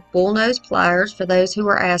my little bullnose pliers, for those who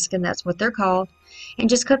are asking, that's what they're called, and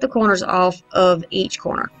just cut the corners off of each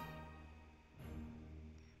corner.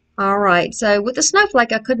 Alright, so with the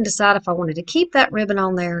snowflake, I couldn't decide if I wanted to keep that ribbon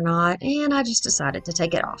on there or not, and I just decided to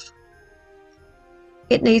take it off.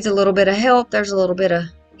 It needs a little bit of help. There's a little bit of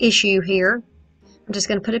issue here. I'm just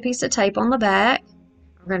going to put a piece of tape on the back.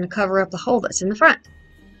 We're going to cover up the hole that's in the front.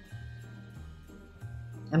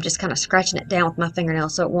 I'm just kind of scratching it down with my fingernail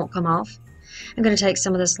so it won't come off. I'm going to take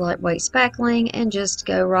some of this lightweight spackling and just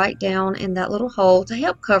go right down in that little hole to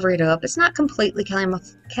help cover it up. It's not completely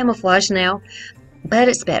camouflaged now, but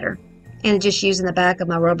it's better. And just using the back of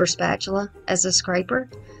my rubber spatula as a scraper,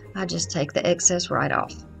 I just take the excess right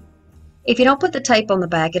off. If you don't put the tape on the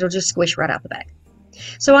back, it'll just squish right out the back.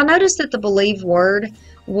 So I noticed that the believe word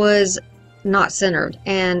was not centered,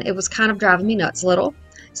 and it was kind of driving me nuts a little.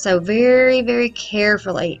 So very, very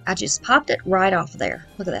carefully, I just popped it right off there.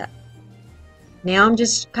 Look at that. Now I'm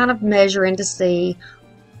just kind of measuring to see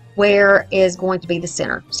where is going to be the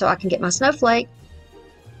center, so I can get my snowflake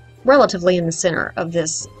relatively in the center of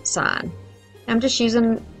this sign. I'm just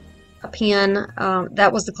using a pen.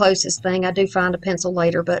 That was the closest thing. I do find a pencil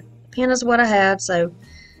later, but pen is what I had. So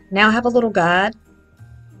now I have a little guide,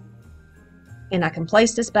 and I can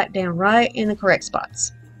place this back down right in the correct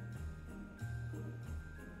spots.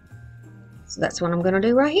 So that's what I'm going to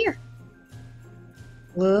do right here.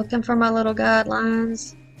 Looking for my little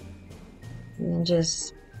guidelines and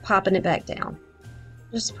just popping it back down.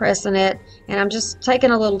 Just pressing it, and I'm just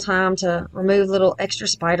taking a little time to remove little extra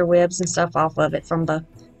spider webs and stuff off of it from the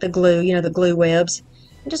glue, you know, the glue webs.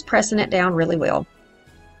 I'm just pressing it down really well.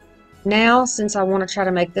 Now, since I want to try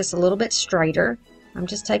to make this a little bit straighter, I'm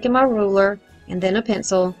just taking my ruler and then a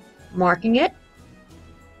pencil, marking it.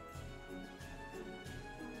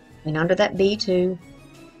 And under that B2,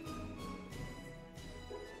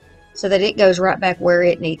 so that it goes right back where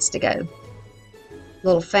it needs to go.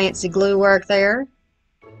 Little fancy glue work there.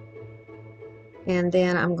 And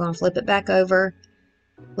then I'm going to flip it back over,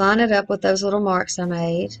 line it up with those little marks I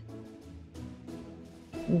made,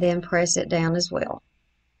 and then press it down as well.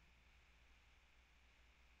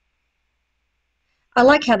 I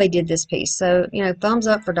like how they did this piece. So, you know, thumbs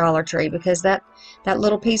up for Dollar Tree, because that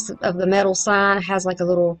little piece of the metal sign has like a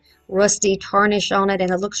little rusty tarnish on it, and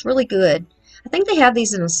it looks really good. I think they have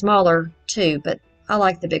these in a smaller too, but I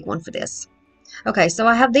like the big one for this. Okay, so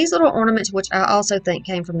I have these little ornaments, which I also think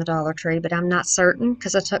came from the Dollar Tree, but I'm not certain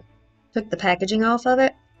because I took the packaging off of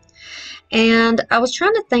it. And I was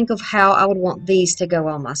trying to think of how I would want these to go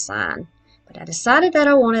on my sign, but I decided that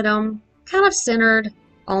I wanted them kind of centered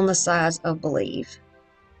on the sides of Believe.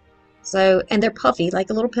 So, and they're puffy, like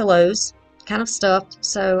little pillows, kind of stuffed,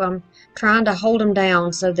 so I'm trying to hold them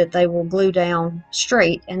down so that they will glue down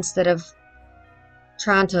straight instead of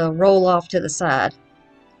trying to roll off to the side.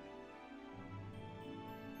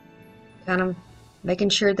 Kind of making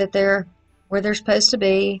sure that they're where they're supposed to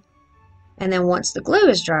be, And then once the glue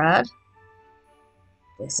is dried,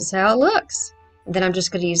 this is how it looks. And then I'm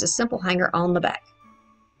just going to use a simple hanger on the back.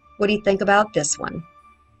 What do you think about this one?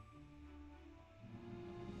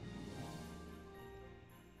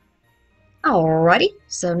 Alrighty,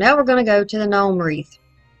 so now we're going to go to the gnome wreath.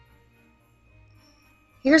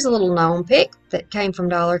 Here's a little gnome pick that came from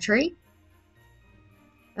Dollar Tree.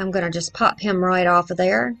 I'm going to just pop him right off of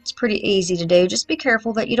there. It's pretty easy to do. Just be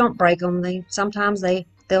careful that you don't break them. Sometimes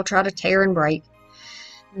they'll try to tear and break.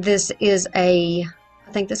 This is I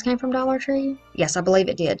think this came from Dollar Tree. Yes, I believe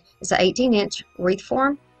it did. It's an 18-inch wreath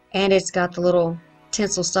form, and it's got the little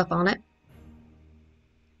tinsel stuff on it.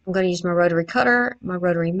 I'm going to use my rotary cutter, my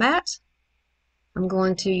rotary mat. I'm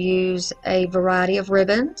going to use a variety of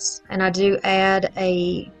ribbons, and I do add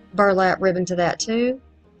a burlap ribbon to that too.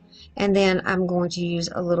 And then I'm going to use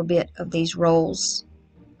a little bit of these rolls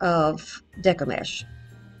of deco mesh.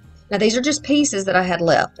 Now these are just pieces that I had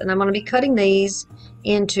left, and I'm going to be cutting these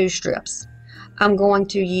into strips. I'm going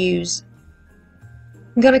to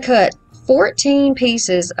cut 14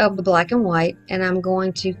 pieces of the black and white, and I'm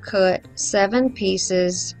going to cut 7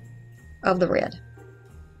 pieces of the red.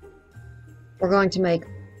 We're going to make,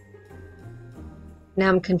 now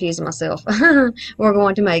I'm confusing myself. We're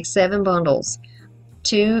going to make 7 bundles,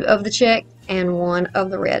 2 of the check and 1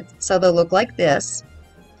 of the red. So they'll look like this,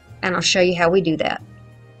 and I'll show you how we do that.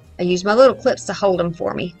 I use my little clips to hold them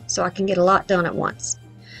for me so I can get a lot done at once.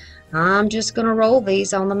 I'm just going to roll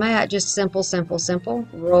these on the mat, just simple,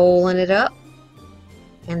 rolling it up.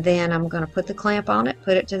 And then I'm going to put the clamp on it,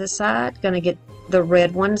 put it to the side. Going to get the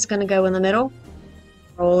red one's going to go in the middle.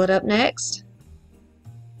 Roll it up next.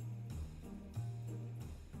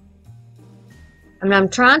 And I'm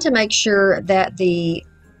trying to make sure that the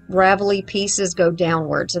ravelly pieces go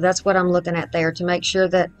downward. So that's what I'm looking at there, to make sure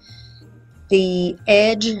that the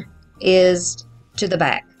edge is to the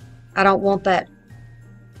back. I don't want that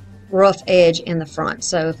rough edge in the front.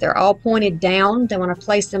 So if they're all pointed down, then when I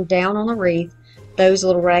place them down on the wreath, those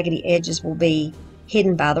little raggedy edges will be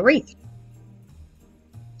hidden by the wreath.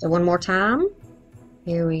 So one more time.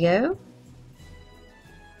 Here we go.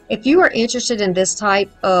 If you are interested in this type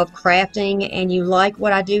of crafting and you like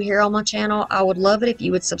what I do here on my channel, I would love it if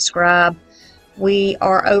you would subscribe. We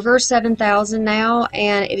are over 7,000 now,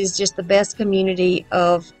 and it is just the best community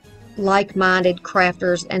of like-minded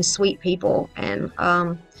crafters and sweet people, and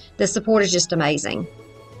the support is just amazing.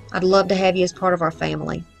 I'd love to have you as part of our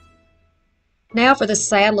family. Now for this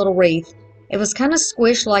sad little wreath. It was kind of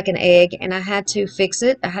squished like an egg, and I had to fix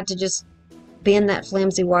it. I had to just bend that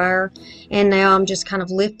flimsy wire, and now I'm just kind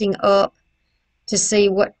of lifting up to see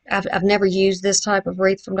what I've never used this type of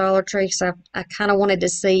wreath from Dollar Tree, so I kind of wanted to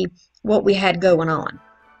see what we had going on.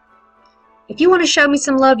 If you want to show me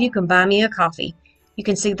some love, you can buy me a coffee. You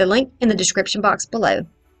can see the link in the description box below.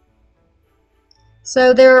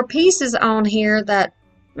 So there are pieces on here that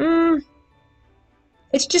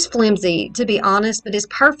it's just flimsy, to be honest, but it's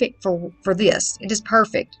perfect for this. It is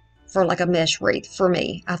perfect for like a mesh wreath for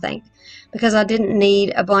me, I think, because I didn't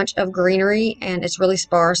need a bunch of greenery, and it's really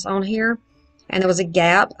sparse on here, and there was a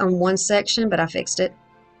gap on one section, but I fixed it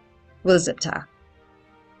with a zip tie.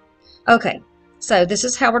 Okay, so this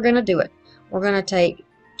is how we're going to do it. We're going to take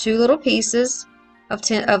 2 little pieces of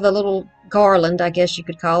the little garland, I guess you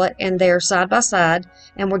could call it, and they're side by side,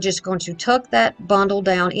 and we're just going to tuck that bundle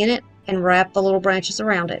down in it and wrap the little branches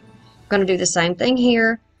around it. I'm going to do the same thing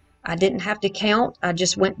here. I didn't have to count. I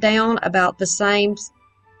just went down about the same.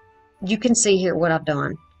 You can see here what I've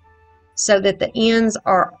done, so that the ends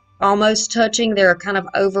are almost touching. They're kind of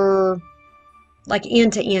over, like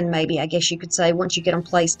end to end, maybe, I guess you could say, once you get them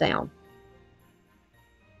placed down.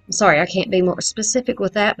 I'm sorry, I can't be more specific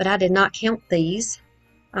with that, but I did not count these.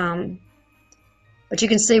 But you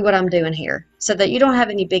can see what I'm doing here, so that you don't have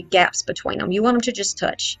any big gaps between them. You want them to just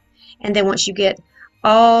touch. And then once you get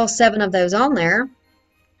all 7 of those on there,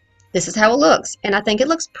 this is how it looks. And I think it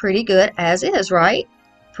looks pretty good as is, right?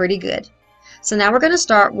 Pretty good. So now we're going to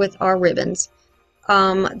start with our ribbons.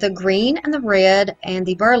 The green and the red and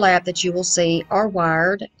the burlap that you will see are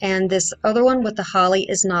wired, and this other one with the holly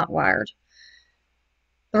is not wired.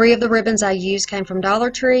 3 of the ribbons I used came from Dollar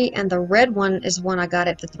Tree, and the red one is one I got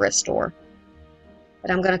at the thrift store. But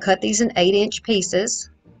I'm going to cut these in 8-inch pieces,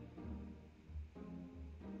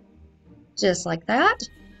 just like that.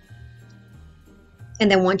 And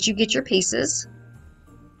then once you get your pieces,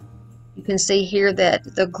 you can see here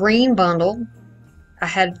that the green bundle, I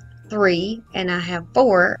had 3, and I have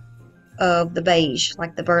 4 of the beige,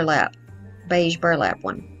 like the burlap, beige burlap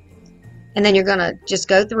one. And then you're going to just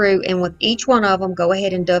go through, and with each one of them, go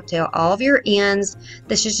ahead and dovetail all of your ends.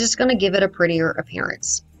 This is just going to give it a prettier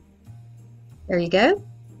appearance. There you go.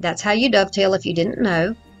 That's how you dovetail if you didn't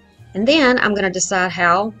know. And then I'm going to decide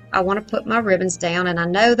how I want to put my ribbons down, and I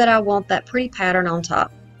know that I want that pretty pattern on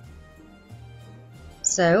top.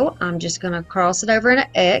 So I'm just going to cross it over in an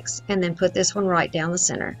X and then put this one right down the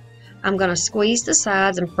center. I'm going to squeeze the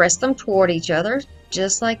sides and press them toward each other,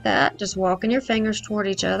 just like that, just walking your fingers toward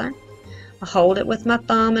each other. I'll hold it with my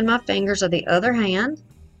thumb and my fingers of the other hand.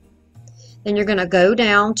 Then you're going to go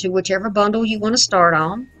down to whichever bundle you want to start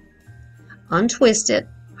on, untwist it,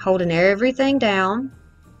 holding everything down,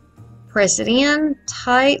 press it in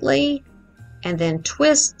tightly, and then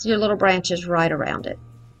twist your little branches right around it.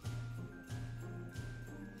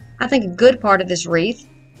 I think a good part of this wreath,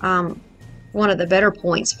 one of the better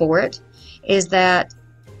points for it, is that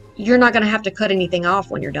you're not going to have to cut anything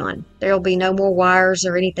off when you're done. There will be no more wires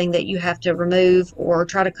or anything that you have to remove or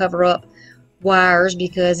try to cover up wires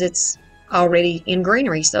because it's already in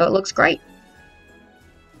greenery, so it looks great.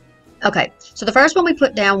 Okay, so the first one we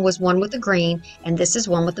put down was one with the green, and this is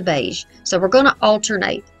one with the beige. So we're going to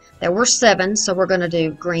alternate. There were 7, so we're going to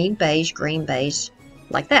do green, beige,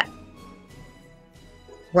 like that.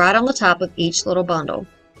 Right on the top of each little bundle.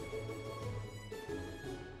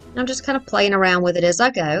 I'm just kind of playing around with it as I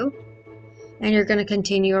go, and you're going to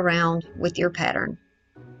continue around with your pattern.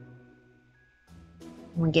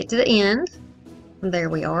 When we get to the end, and there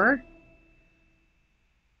we are.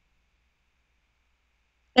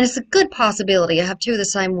 And it's a good possibility I have 2 of the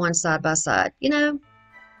same one side by side. You know,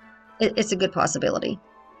 it's a good possibility.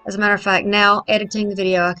 As a matter of fact, now editing the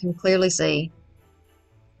video, I can clearly see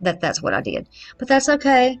that that's what I did. But that's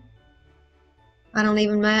okay. I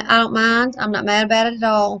don't mind. I'm not mad about it at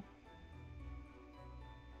all.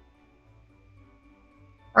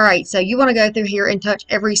 Alright, so you want to go through here and touch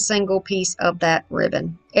every single piece of that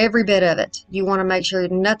ribbon. Every bit of it. You want to make sure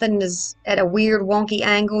nothing is at a weird, wonky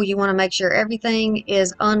angle. You want to make sure everything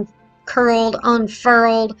is uncurled,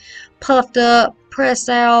 unfurled, puffed up, pressed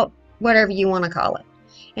out, whatever you want to call it.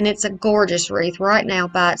 And it's a gorgeous wreath right now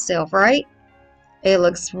by itself, right? It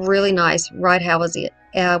looks really nice right how it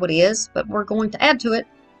is, but we're going to add to it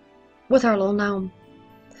with our little gnome.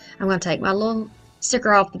 I'm going to take my little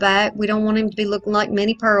sticker off the back. We don't want him to be looking like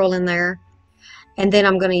Minnie Pearl in there. And then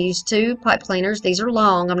I'm going to use 2 pipe cleaners. These are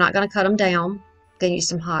long. I'm not going to cut them down. I'm going to use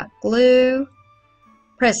some hot glue.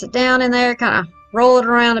 Press it down in there. Kind of roll it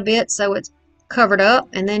around a bit so it's covered up.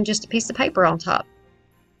 And then just a piece of paper on top.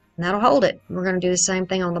 And that'll hold it. We're going to do the same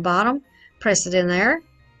thing on the bottom. Press it in there.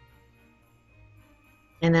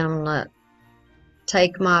 And then I'm going to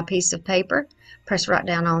take my piece of paper. Press right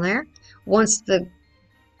down on there. Once the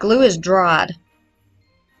glue is dried,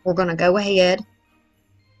 we're going to go ahead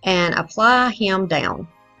and apply him down.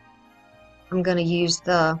 I'm just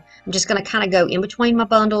going to kind of go in between my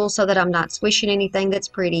bundles so that I'm not squishing anything that's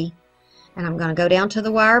pretty. And I'm going to go down to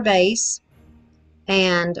the wire base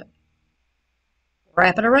and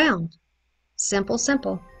wrap it around. Simple,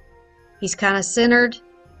 simple. He's kind of centered.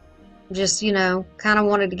 Just, you know, kind of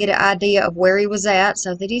wanted to get an idea of where he was at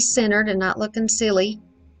so that he's centered and not looking silly.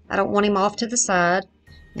 I don't want him off to the side.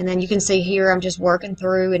 And then you can see here I'm just working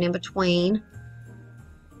through and in between.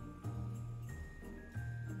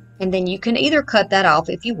 And then you can either cut that off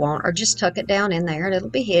if you want or just tuck it down in there and it'll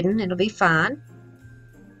be hidden. It'll be fine.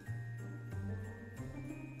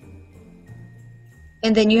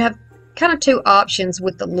 And then you have kind of 2 options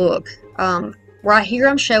with the look. Right here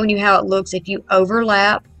I'm showing you how it looks if you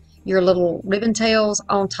overlap your little ribbon tails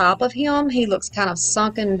on top of him. He looks kind of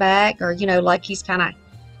sunken back, or, you know, like he's kind of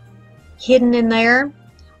hidden in there.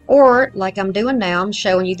 Or, like I'm doing now, I'm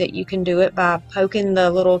showing you that you can do it by poking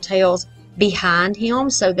the little tails behind him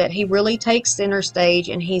so that he really takes center stage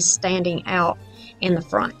and he's standing out in the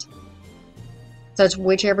front. So it's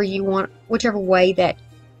whichever you want, whichever way that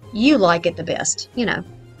you like it the best, you know.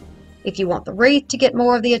 If you want the wreath to get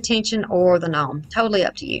more of the attention or the gnome, totally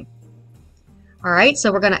up to you. Alright,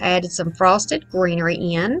 so we're going to add some frosted greenery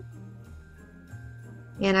in.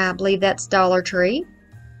 And I believe that's Dollar Tree.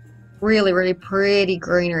 Really, really pretty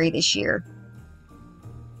greenery this year.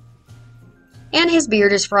 And his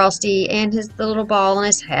beard is frosty, and the little ball on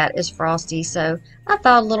his hat is frosty. So I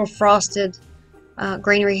thought a little frosted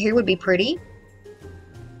greenery here would be pretty.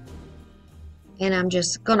 And I'm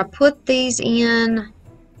just going to put these in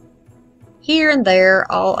here and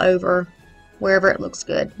there all over wherever it looks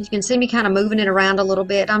good. You can see me kind of moving it around a little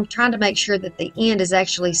bit. I'm trying to make sure that the end is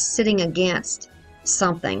actually sitting against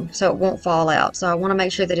something so it won't fall out. So I want to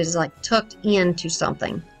make sure that it is like tucked into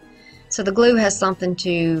something. So the glue has something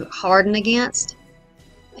to harden against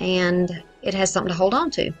and it has something to hold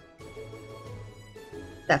on to.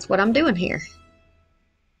 That's what I'm doing here.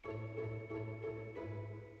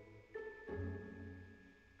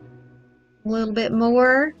 A little bit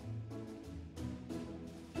more.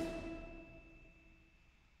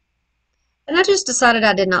 And I just decided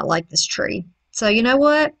I did not like this tree. So you know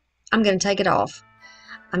what? I'm going to take it off.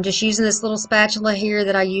 I'm just using this little spatula here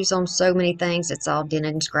that I use on so many things. It's all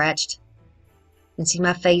dented and scratched. You can see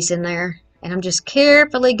my face in there. And I'm just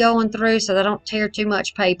carefully going through so that I don't tear too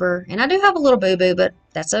much paper. And I do have a little boo-boo, but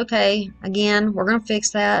that's okay. Again, we're going to fix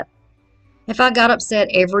that. If I got upset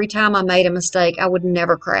every time I made a mistake, I would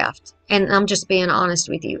never craft. And I'm just being honest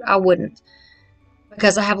with you. I wouldn't.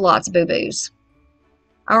 Because I have lots of boo-boos.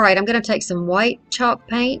 Alright, I'm going to take some white chalk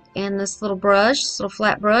paint and this little brush, this little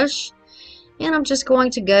flat brush. And I'm just going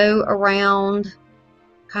to go around,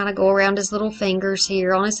 kind of go around his little fingers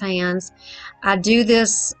here on his hands. I do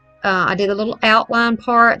this, I did a little outline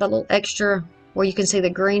part, the little extra where you can see the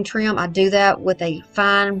green trim. I do that with a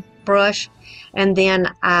fine brush. And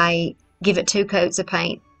then I give it 2 coats of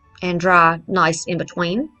paint and dry nice in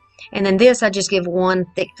between. And then this, I just give 1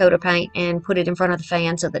 thick coat of paint and put it in front of the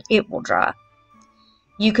fan so that it will dry.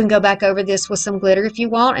 You can go back over this with some glitter if you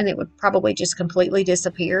want, and it would probably just completely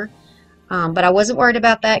disappear. But I wasn't worried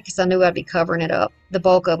about that because I knew I'd be covering it up. The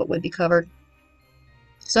bulk of it would be covered.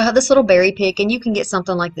 So I have this little berry pick, and you can get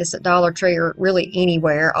something like this at Dollar Tree or really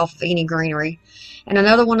anywhere off of any greenery. And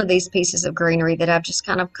another one of these pieces of greenery that I've just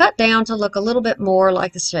kind of cut down to look a little bit more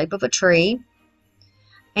like the shape of a tree.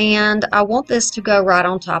 And I want this to go right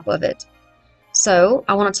on top of it. So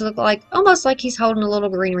I want it to look like almost like he's holding a little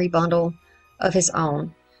greenery bundle of his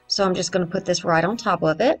own. So I'm just going to put this right on top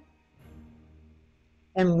of it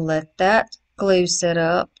and let that glue sit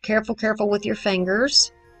up. Careful, careful with your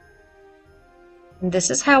fingers. And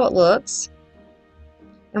this is how it looks.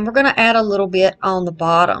 And we're going to add a little bit on the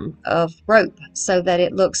bottom of rope so that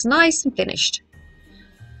it looks nice and finished.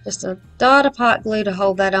 Just a dot of hot glue to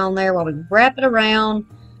hold that on there while we wrap it around,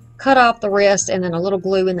 cut off the rest, and then a little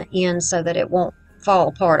glue in the end so that it won't fall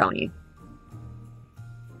apart on you.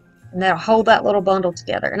 And that'll hold that little bundle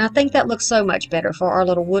together. And I think that looks so much better for our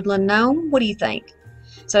little woodland gnome. What do you think?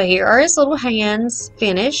 So here are his little hands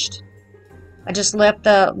finished. I just left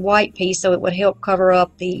the white piece so it would help cover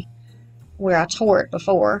up the where I tore it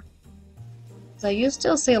before. So you'll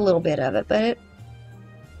still see a little bit of it, but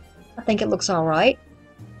I think it looks all right.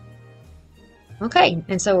 Okay,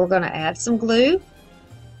 and so we're going to add some glue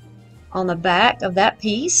on the back of that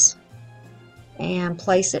piece and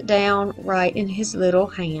place it down right in his little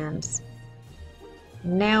hands.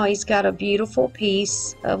 Now he's got a beautiful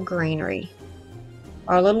piece of greenery.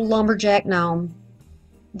 Our little lumberjack gnome.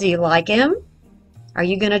 Do you like him? Are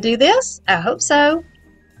you going to do this? I hope so.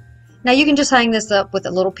 Now you can just hang this up with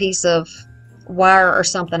a little piece of wire or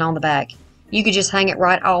something on the back. You could just hang it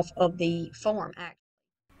right off of the form.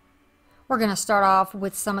 We're going to start off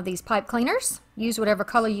with some of these pipe cleaners. Use whatever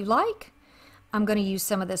color you like. I'm going to use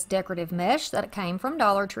some of this decorative mesh that came from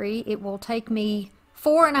Dollar Tree. It will take me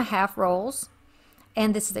 4.5 rolls.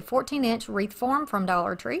 And this is a 14-inch wreath form from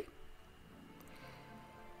Dollar Tree.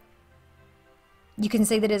 You can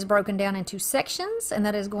see that it is broken down into sections, and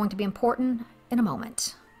that is going to be important in a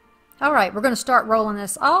moment. Alright, we're going to start rolling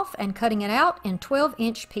this off and cutting it out in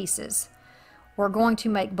 12-inch pieces. We're going to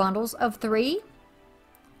make bundles of 3,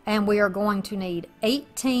 and we are going to need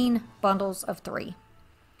 18 bundles of 3.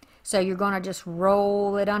 So you're going to just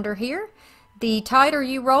roll it under here. The tighter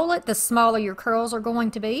you roll it, the smaller your curls are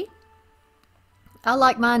going to be. I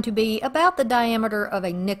like mine to be about the diameter of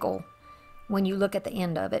a nickel when you look at the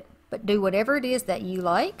end of it. But do whatever it is that you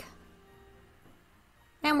like.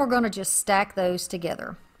 And we're going to just stack those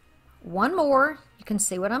together. One more, you can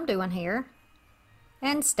see what I'm doing here.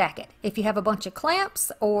 And stack it. If you have a bunch of clamps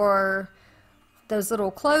or those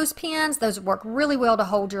little clothespins, those work really well to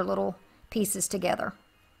hold your little pieces together.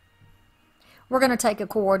 We're going to take a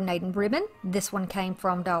coordinating ribbon. This one came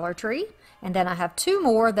from Dollar Tree. And then I have 2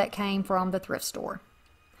 more that came from the thrift store.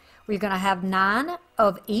 We're going to have 9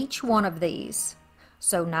 of each one of these.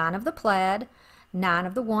 So 9 of the plaid, 9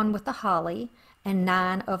 of the one with the holly, and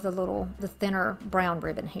 9 of the thinner brown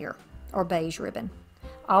ribbon here, or beige ribbon.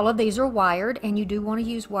 All of these are wired, and you do want to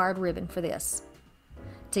use wired ribbon for this.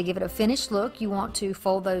 To give it a finished look, you want to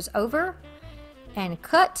fold those over and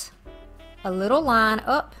cut a little line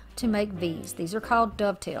up to make V's. These are called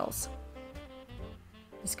dovetails.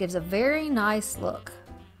 This gives a very nice look,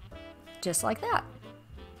 just like that.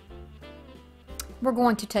 We're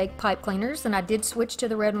going to take pipe cleaners, and I did switch to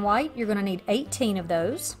the red and white. You're going to need 18 of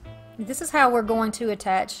those. This is how we're going to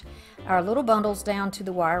attach our little bundles down to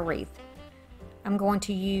the wire wreath. I'm going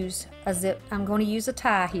to use a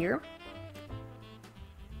tie here.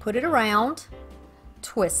 Put it around,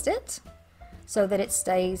 twist it so that it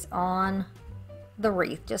stays on the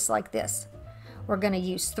wreath just like this. We're going to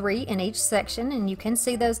use 3 in each section, and you can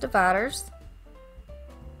see those dividers.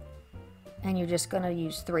 And you're just going to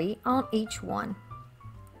use 3 on each one.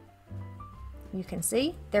 You can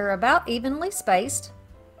see they're about evenly spaced,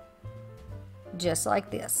 just like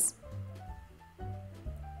this.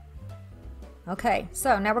 Okay,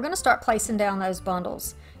 so now we're going to start placing down those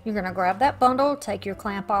bundles. You're going to grab that bundle, take your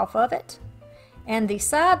clamp off of it, and the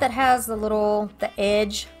side that has the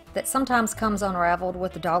edge that sometimes comes unraveled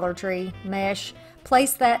with the Dollar Tree mesh,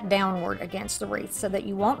 place that downward against the wreath so that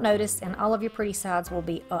you won't notice and all of your pretty sides will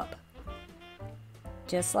be up.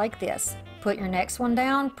 Just like this. Put your next one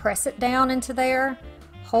down, press it down into there,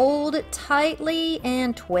 hold it tightly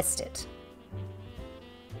and twist it.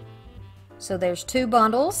 So there's 2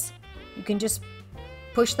 bundles. You can just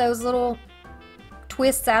push those little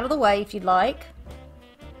twists out of the way if you'd like.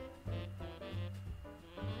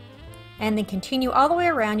 And then continue all the way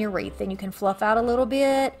around your wreath. Then you can fluff out a little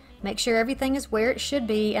bit, make sure everything is where it should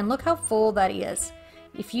be, and look how full that is.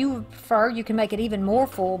 If you prefer, you can make it even more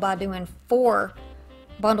full by doing 4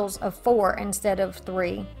 bundles of 4 instead of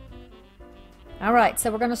 3. Alright,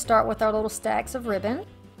 so we're going to start with our little stacks of ribbon.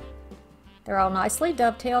 They're all nicely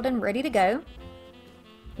dovetailed and ready to go.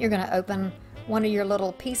 You're going to open one of your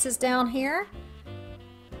little pieces down here,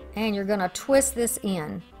 and you're going to twist this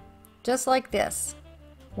in, just like this.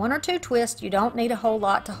 1 or 2 twists, you don't need a whole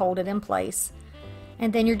lot to hold it in place.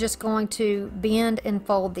 And then you're just going to bend and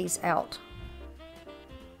fold these out.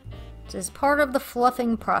 This is part of the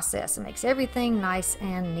fluffing process. It makes everything nice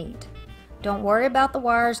and neat. Don't worry about the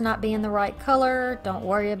wires not being the right color. Don't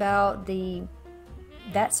worry about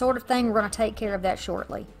that sort of thing. We're going to take care of that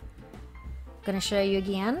shortly. I'm going to show you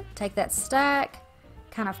again. Take that stack,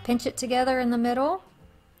 kind of pinch it together in the middle.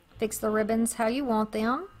 Fix the ribbons how you want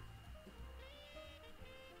them.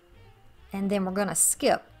 And then we're going to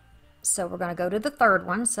skip. So we're going to go to the 3rd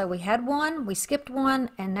one. So we had 1, we skipped 1,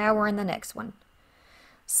 and now we're in the next one.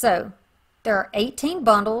 So there are 18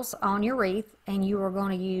 bundles on your wreath, and you are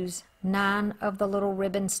going to use 9 of the little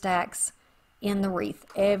ribbon stacks in the wreath,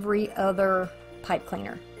 every other pipe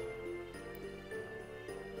cleaner.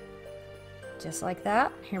 Just like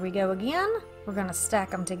that. Here we go again. We're going to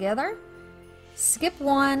stack them together. Skip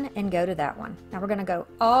 1 and go to that one. Now we're going to go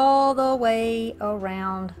all the way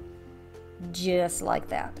around just like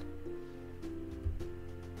that.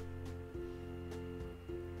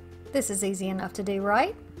 This is easy enough to do,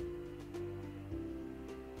 right?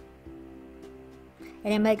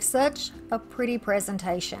 And it makes such a pretty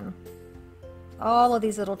presentation. All of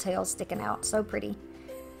these little tails sticking out, so pretty.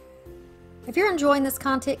 If you're enjoying this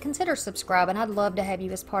content, consider subscribing. I'd love to have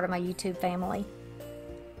you as part of my YouTube family.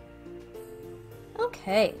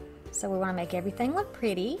 Okay, so we want to make everything look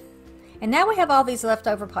pretty. And now we have all these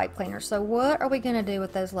leftover pipe cleaners. So what are we going to do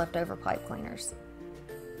with those leftover pipe cleaners?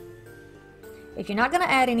 If you're not going to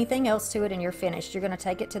add anything else to it and you're finished, you're going to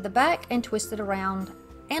take it to the back and twist it around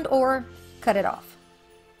and or cut it off.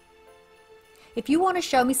 If you want to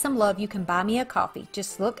show me some love, you can buy me a coffee.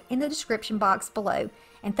 Just look in the description box below.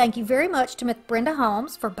 And thank you very much to Miss Brenda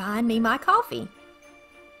Holmes for buying me my coffee.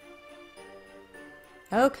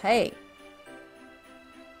 Okay.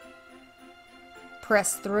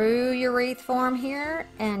 Press through your wreath form here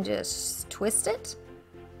and just twist it.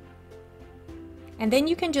 And then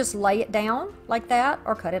you can just lay it down like that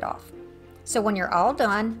or cut it off. So when you're all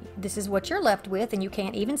done, this is what you're left with, and you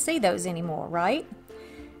can't even see those anymore, right?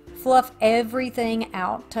 Fluff everything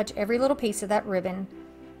out. Touch every little piece of that ribbon.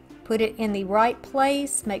 Put it in the right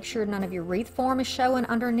place. Make sure none of your wreath form is showing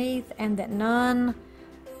underneath and that none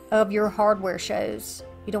of your hardware shows.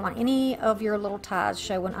 You don't want any of your little ties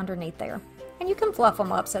showing underneath there. And you can fluff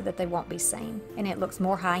them up so that they won't be seen, and it looks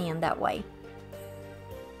more high-end that way.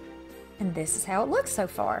 And this is how it looks so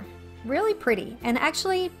far. Really pretty, and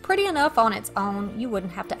actually pretty enough on its own. You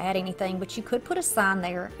wouldn't have to add anything, but you could put a sign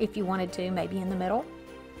there if you wanted to, maybe in the middle.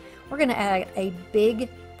 We're going to add a big,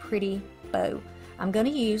 pretty bow. I'm going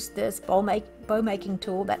to use this bow making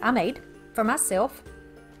tool that I made for myself.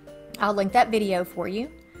 I'll link that video for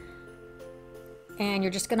you. And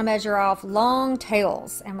you're just going to measure off long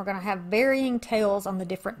tails, and we're going to have varying tails on the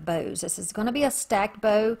different bows. This is going to be a stacked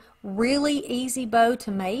bow, really easy bow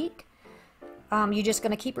to make. You're just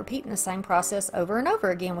going to keep repeating the same process over and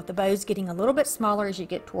over again, with the bows getting a little bit smaller as you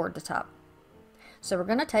get toward the top. So we're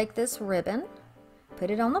going to take this ribbon,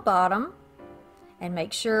 put it on the bottom, and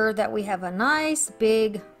make sure that we have a nice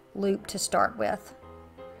big loop to start with.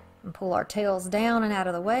 And pull our tails down and out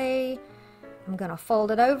of the way. I'm going to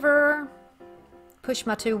fold it over, push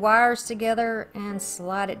my 2 wires together, and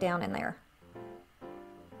slide it down in there.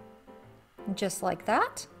 And just like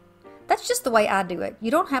that. That's just the way I do it.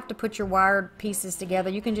 You don't have to put your wired pieces together.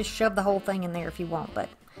 You can just shove the whole thing in there if you want, but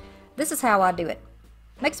this is how I do it.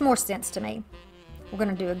 Makes more sense to me. We're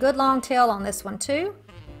going to do a good long tail on this one too.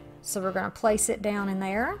 So we're going to place it down in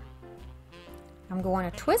there. I'm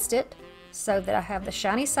going to twist it so that I have the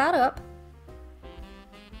shiny side up.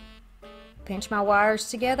 Pinch my wires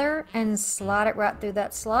together and slide it right through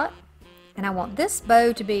that slot. And I want this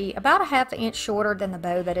bow to be about a ½ inch shorter than the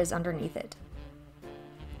bow that is underneath it.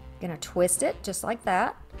 Gonna twist it just like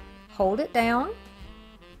that. Hold it down.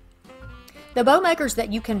 The bow makers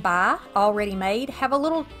that you can buy already made have a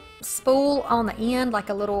little spool on the end, like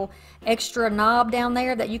a little extra knob down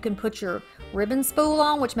there that you can put your ribbon spool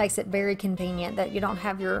on, which makes it very convenient that you don't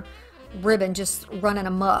have your ribbon just running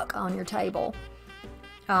amok on your table.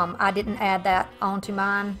 I didn't add that onto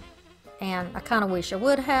mine, and I kind of wish I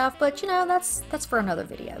would have, but you know, that's for another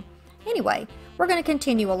video. Anyway, we're going to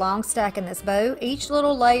continue along stacking this bow, each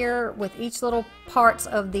little layer with each little parts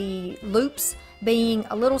of the loops being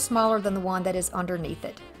a little smaller than the one that is underneath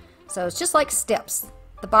it. So it's just like steps.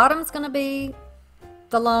 The bottom's going to be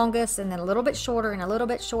the longest, and then a little bit shorter and a little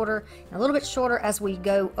bit shorter and a little bit shorter as we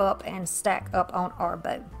go up and stack up on our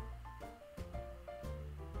bow.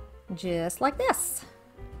 Just like this.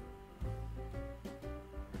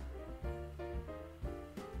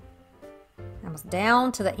 I was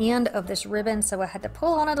down to the end of this ribbon, so I had to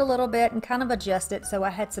pull on it a little bit and kind of adjust it so I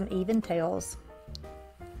had some even tails.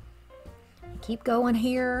 Keep going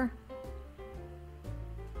here.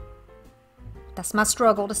 That's my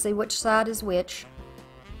struggle to see which side is which.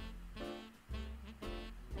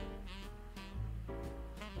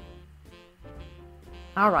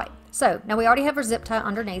 Alright, so now we already have our zip tie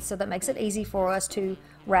underneath, so that makes it easy for us to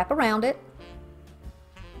wrap around it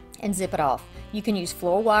and zip it off. You can use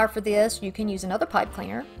floor wire for this. You can use another pipe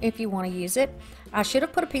cleaner if you want to use it. I should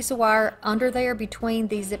have put a piece of wire under there between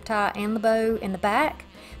the zip tie and the bow in the back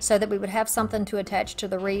so that we would have something to attach to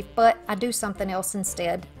the wreath, but I do something else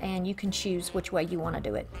instead, and you can choose which way you want to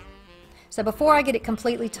do it. So before I get it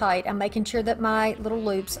completely tight, I'm making sure that my little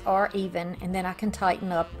loops are even, and then I can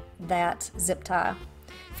tighten up that zip tie.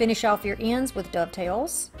 Finish off your ends with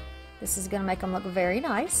dovetails. This is going to make them look very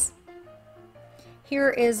nice. Here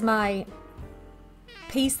is my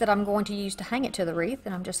piece that I'm going to use to hang it to the wreath,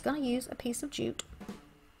 and I'm just going to use a piece of jute.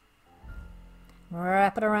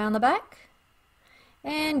 Wrap it around the back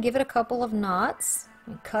and give it a couple of knots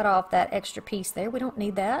and cut off that extra piece there. We don't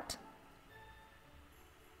need that.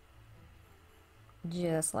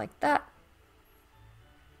 Just like that.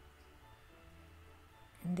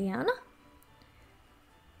 And then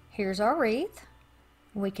here's our wreath.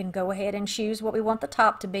 We can go ahead and choose what we want the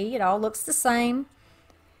top to be. It all looks the same.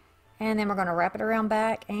 And then we're going to wrap it around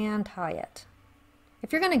back and tie it.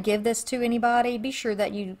 If you're going to give this to anybody, be sure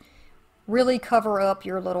that you really cover up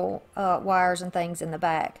your little wires and things in the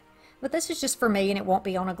back. But this is just for me, and it won't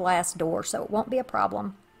be on a glass door, so it won't be a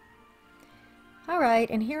problem. Alright,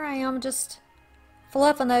 and here I am just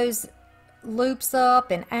fluffing those loops up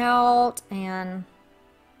and out, and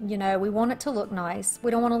you know, we want it to look nice. We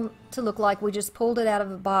don't want it to look like we just pulled it out of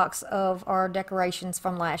a box of our decorations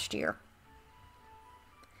from last year.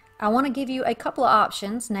 I want to give you a couple of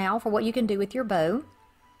options now for what you can do with your bow.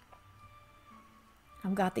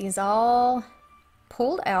 I've got these all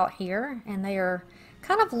pulled out here, and they are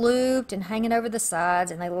kind of looped and hanging over the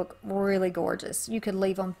sides, and they look really gorgeous. You could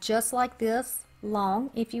leave them just like this,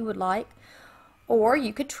 long if you would like, or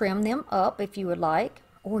you could trim them up if you would like,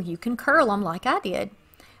 or you can curl them like I did.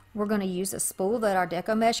 We're going to use a spool that our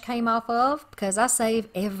deco mesh came off of, because I save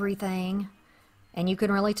everything. And you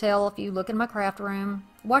can really tell if you look in my craft room.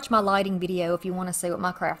 Watch my lighting video if you want to see what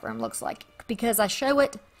my craft room looks like, because I show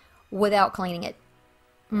it without cleaning it.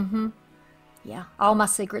 Yeah, all my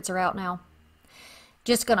secrets are out now.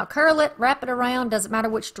 Just gonna curl it, wrap it around. Doesn't matter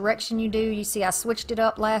which direction you do. You see I switched it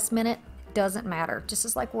up last minute. Doesn't matter. Just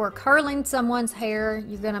as like we're curling someone's hair,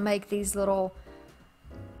 you're gonna make these little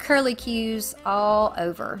curly cues all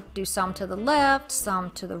over. Do some to the left,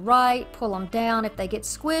 some to the right. Pull them down. If they get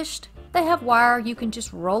squished, they have wire. You can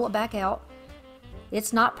just roll it back out.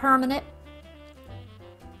 It's not permanent,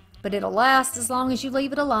 but it'll last as long as you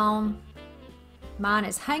leave it alone. Mine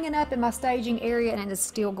is hanging up in my staging area, and it is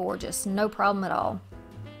still gorgeous. No problem at all.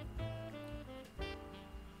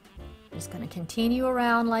 Just going to continue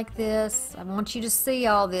around like this. I want you to see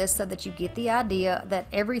all this so that you get the idea that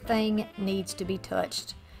everything needs to be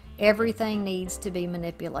touched. Everything needs to be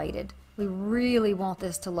manipulated. We really want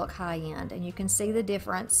this to look high-end, and you can see the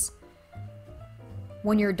difference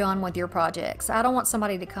when you're done with your projects. I don't want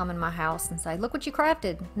somebody to come in my house and say, look what you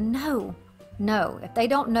crafted. No, No, if they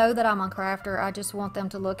don't know that I'm a crafter, I just want them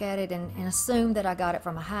to look at it and assume that I got it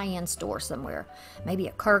from a high-end store somewhere. Maybe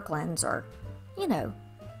at Kirkland's or, you know,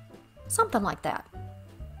 something like that.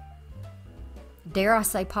 Dare I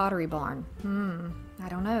say Pottery Barn? I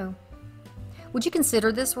don't know. Would you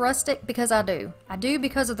consider this rustic? Because I do. I do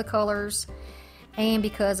because of the colors and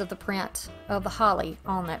because of the print of the holly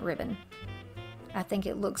on that ribbon. I think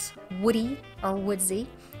it looks woody or woodsy.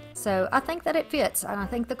 So I think that it fits, and I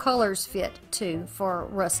think the colors fit too for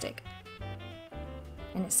rustic.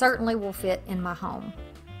 And it certainly will fit in my home.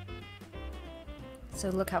 So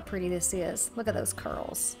look how pretty this is. Look at those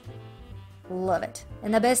curls. Love it.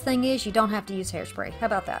 And the best thing is you don't have to use hairspray. How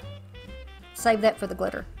about that? Save that for the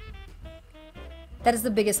glitter. That is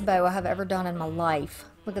the biggest bow I have ever done in my life.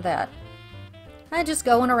 Look at that. I'm just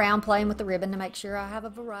going around playing with the ribbon to make sure I have a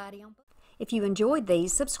variety on. If you enjoyed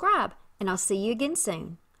these, subscribe, and I'll see you again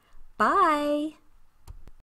soon. Bye!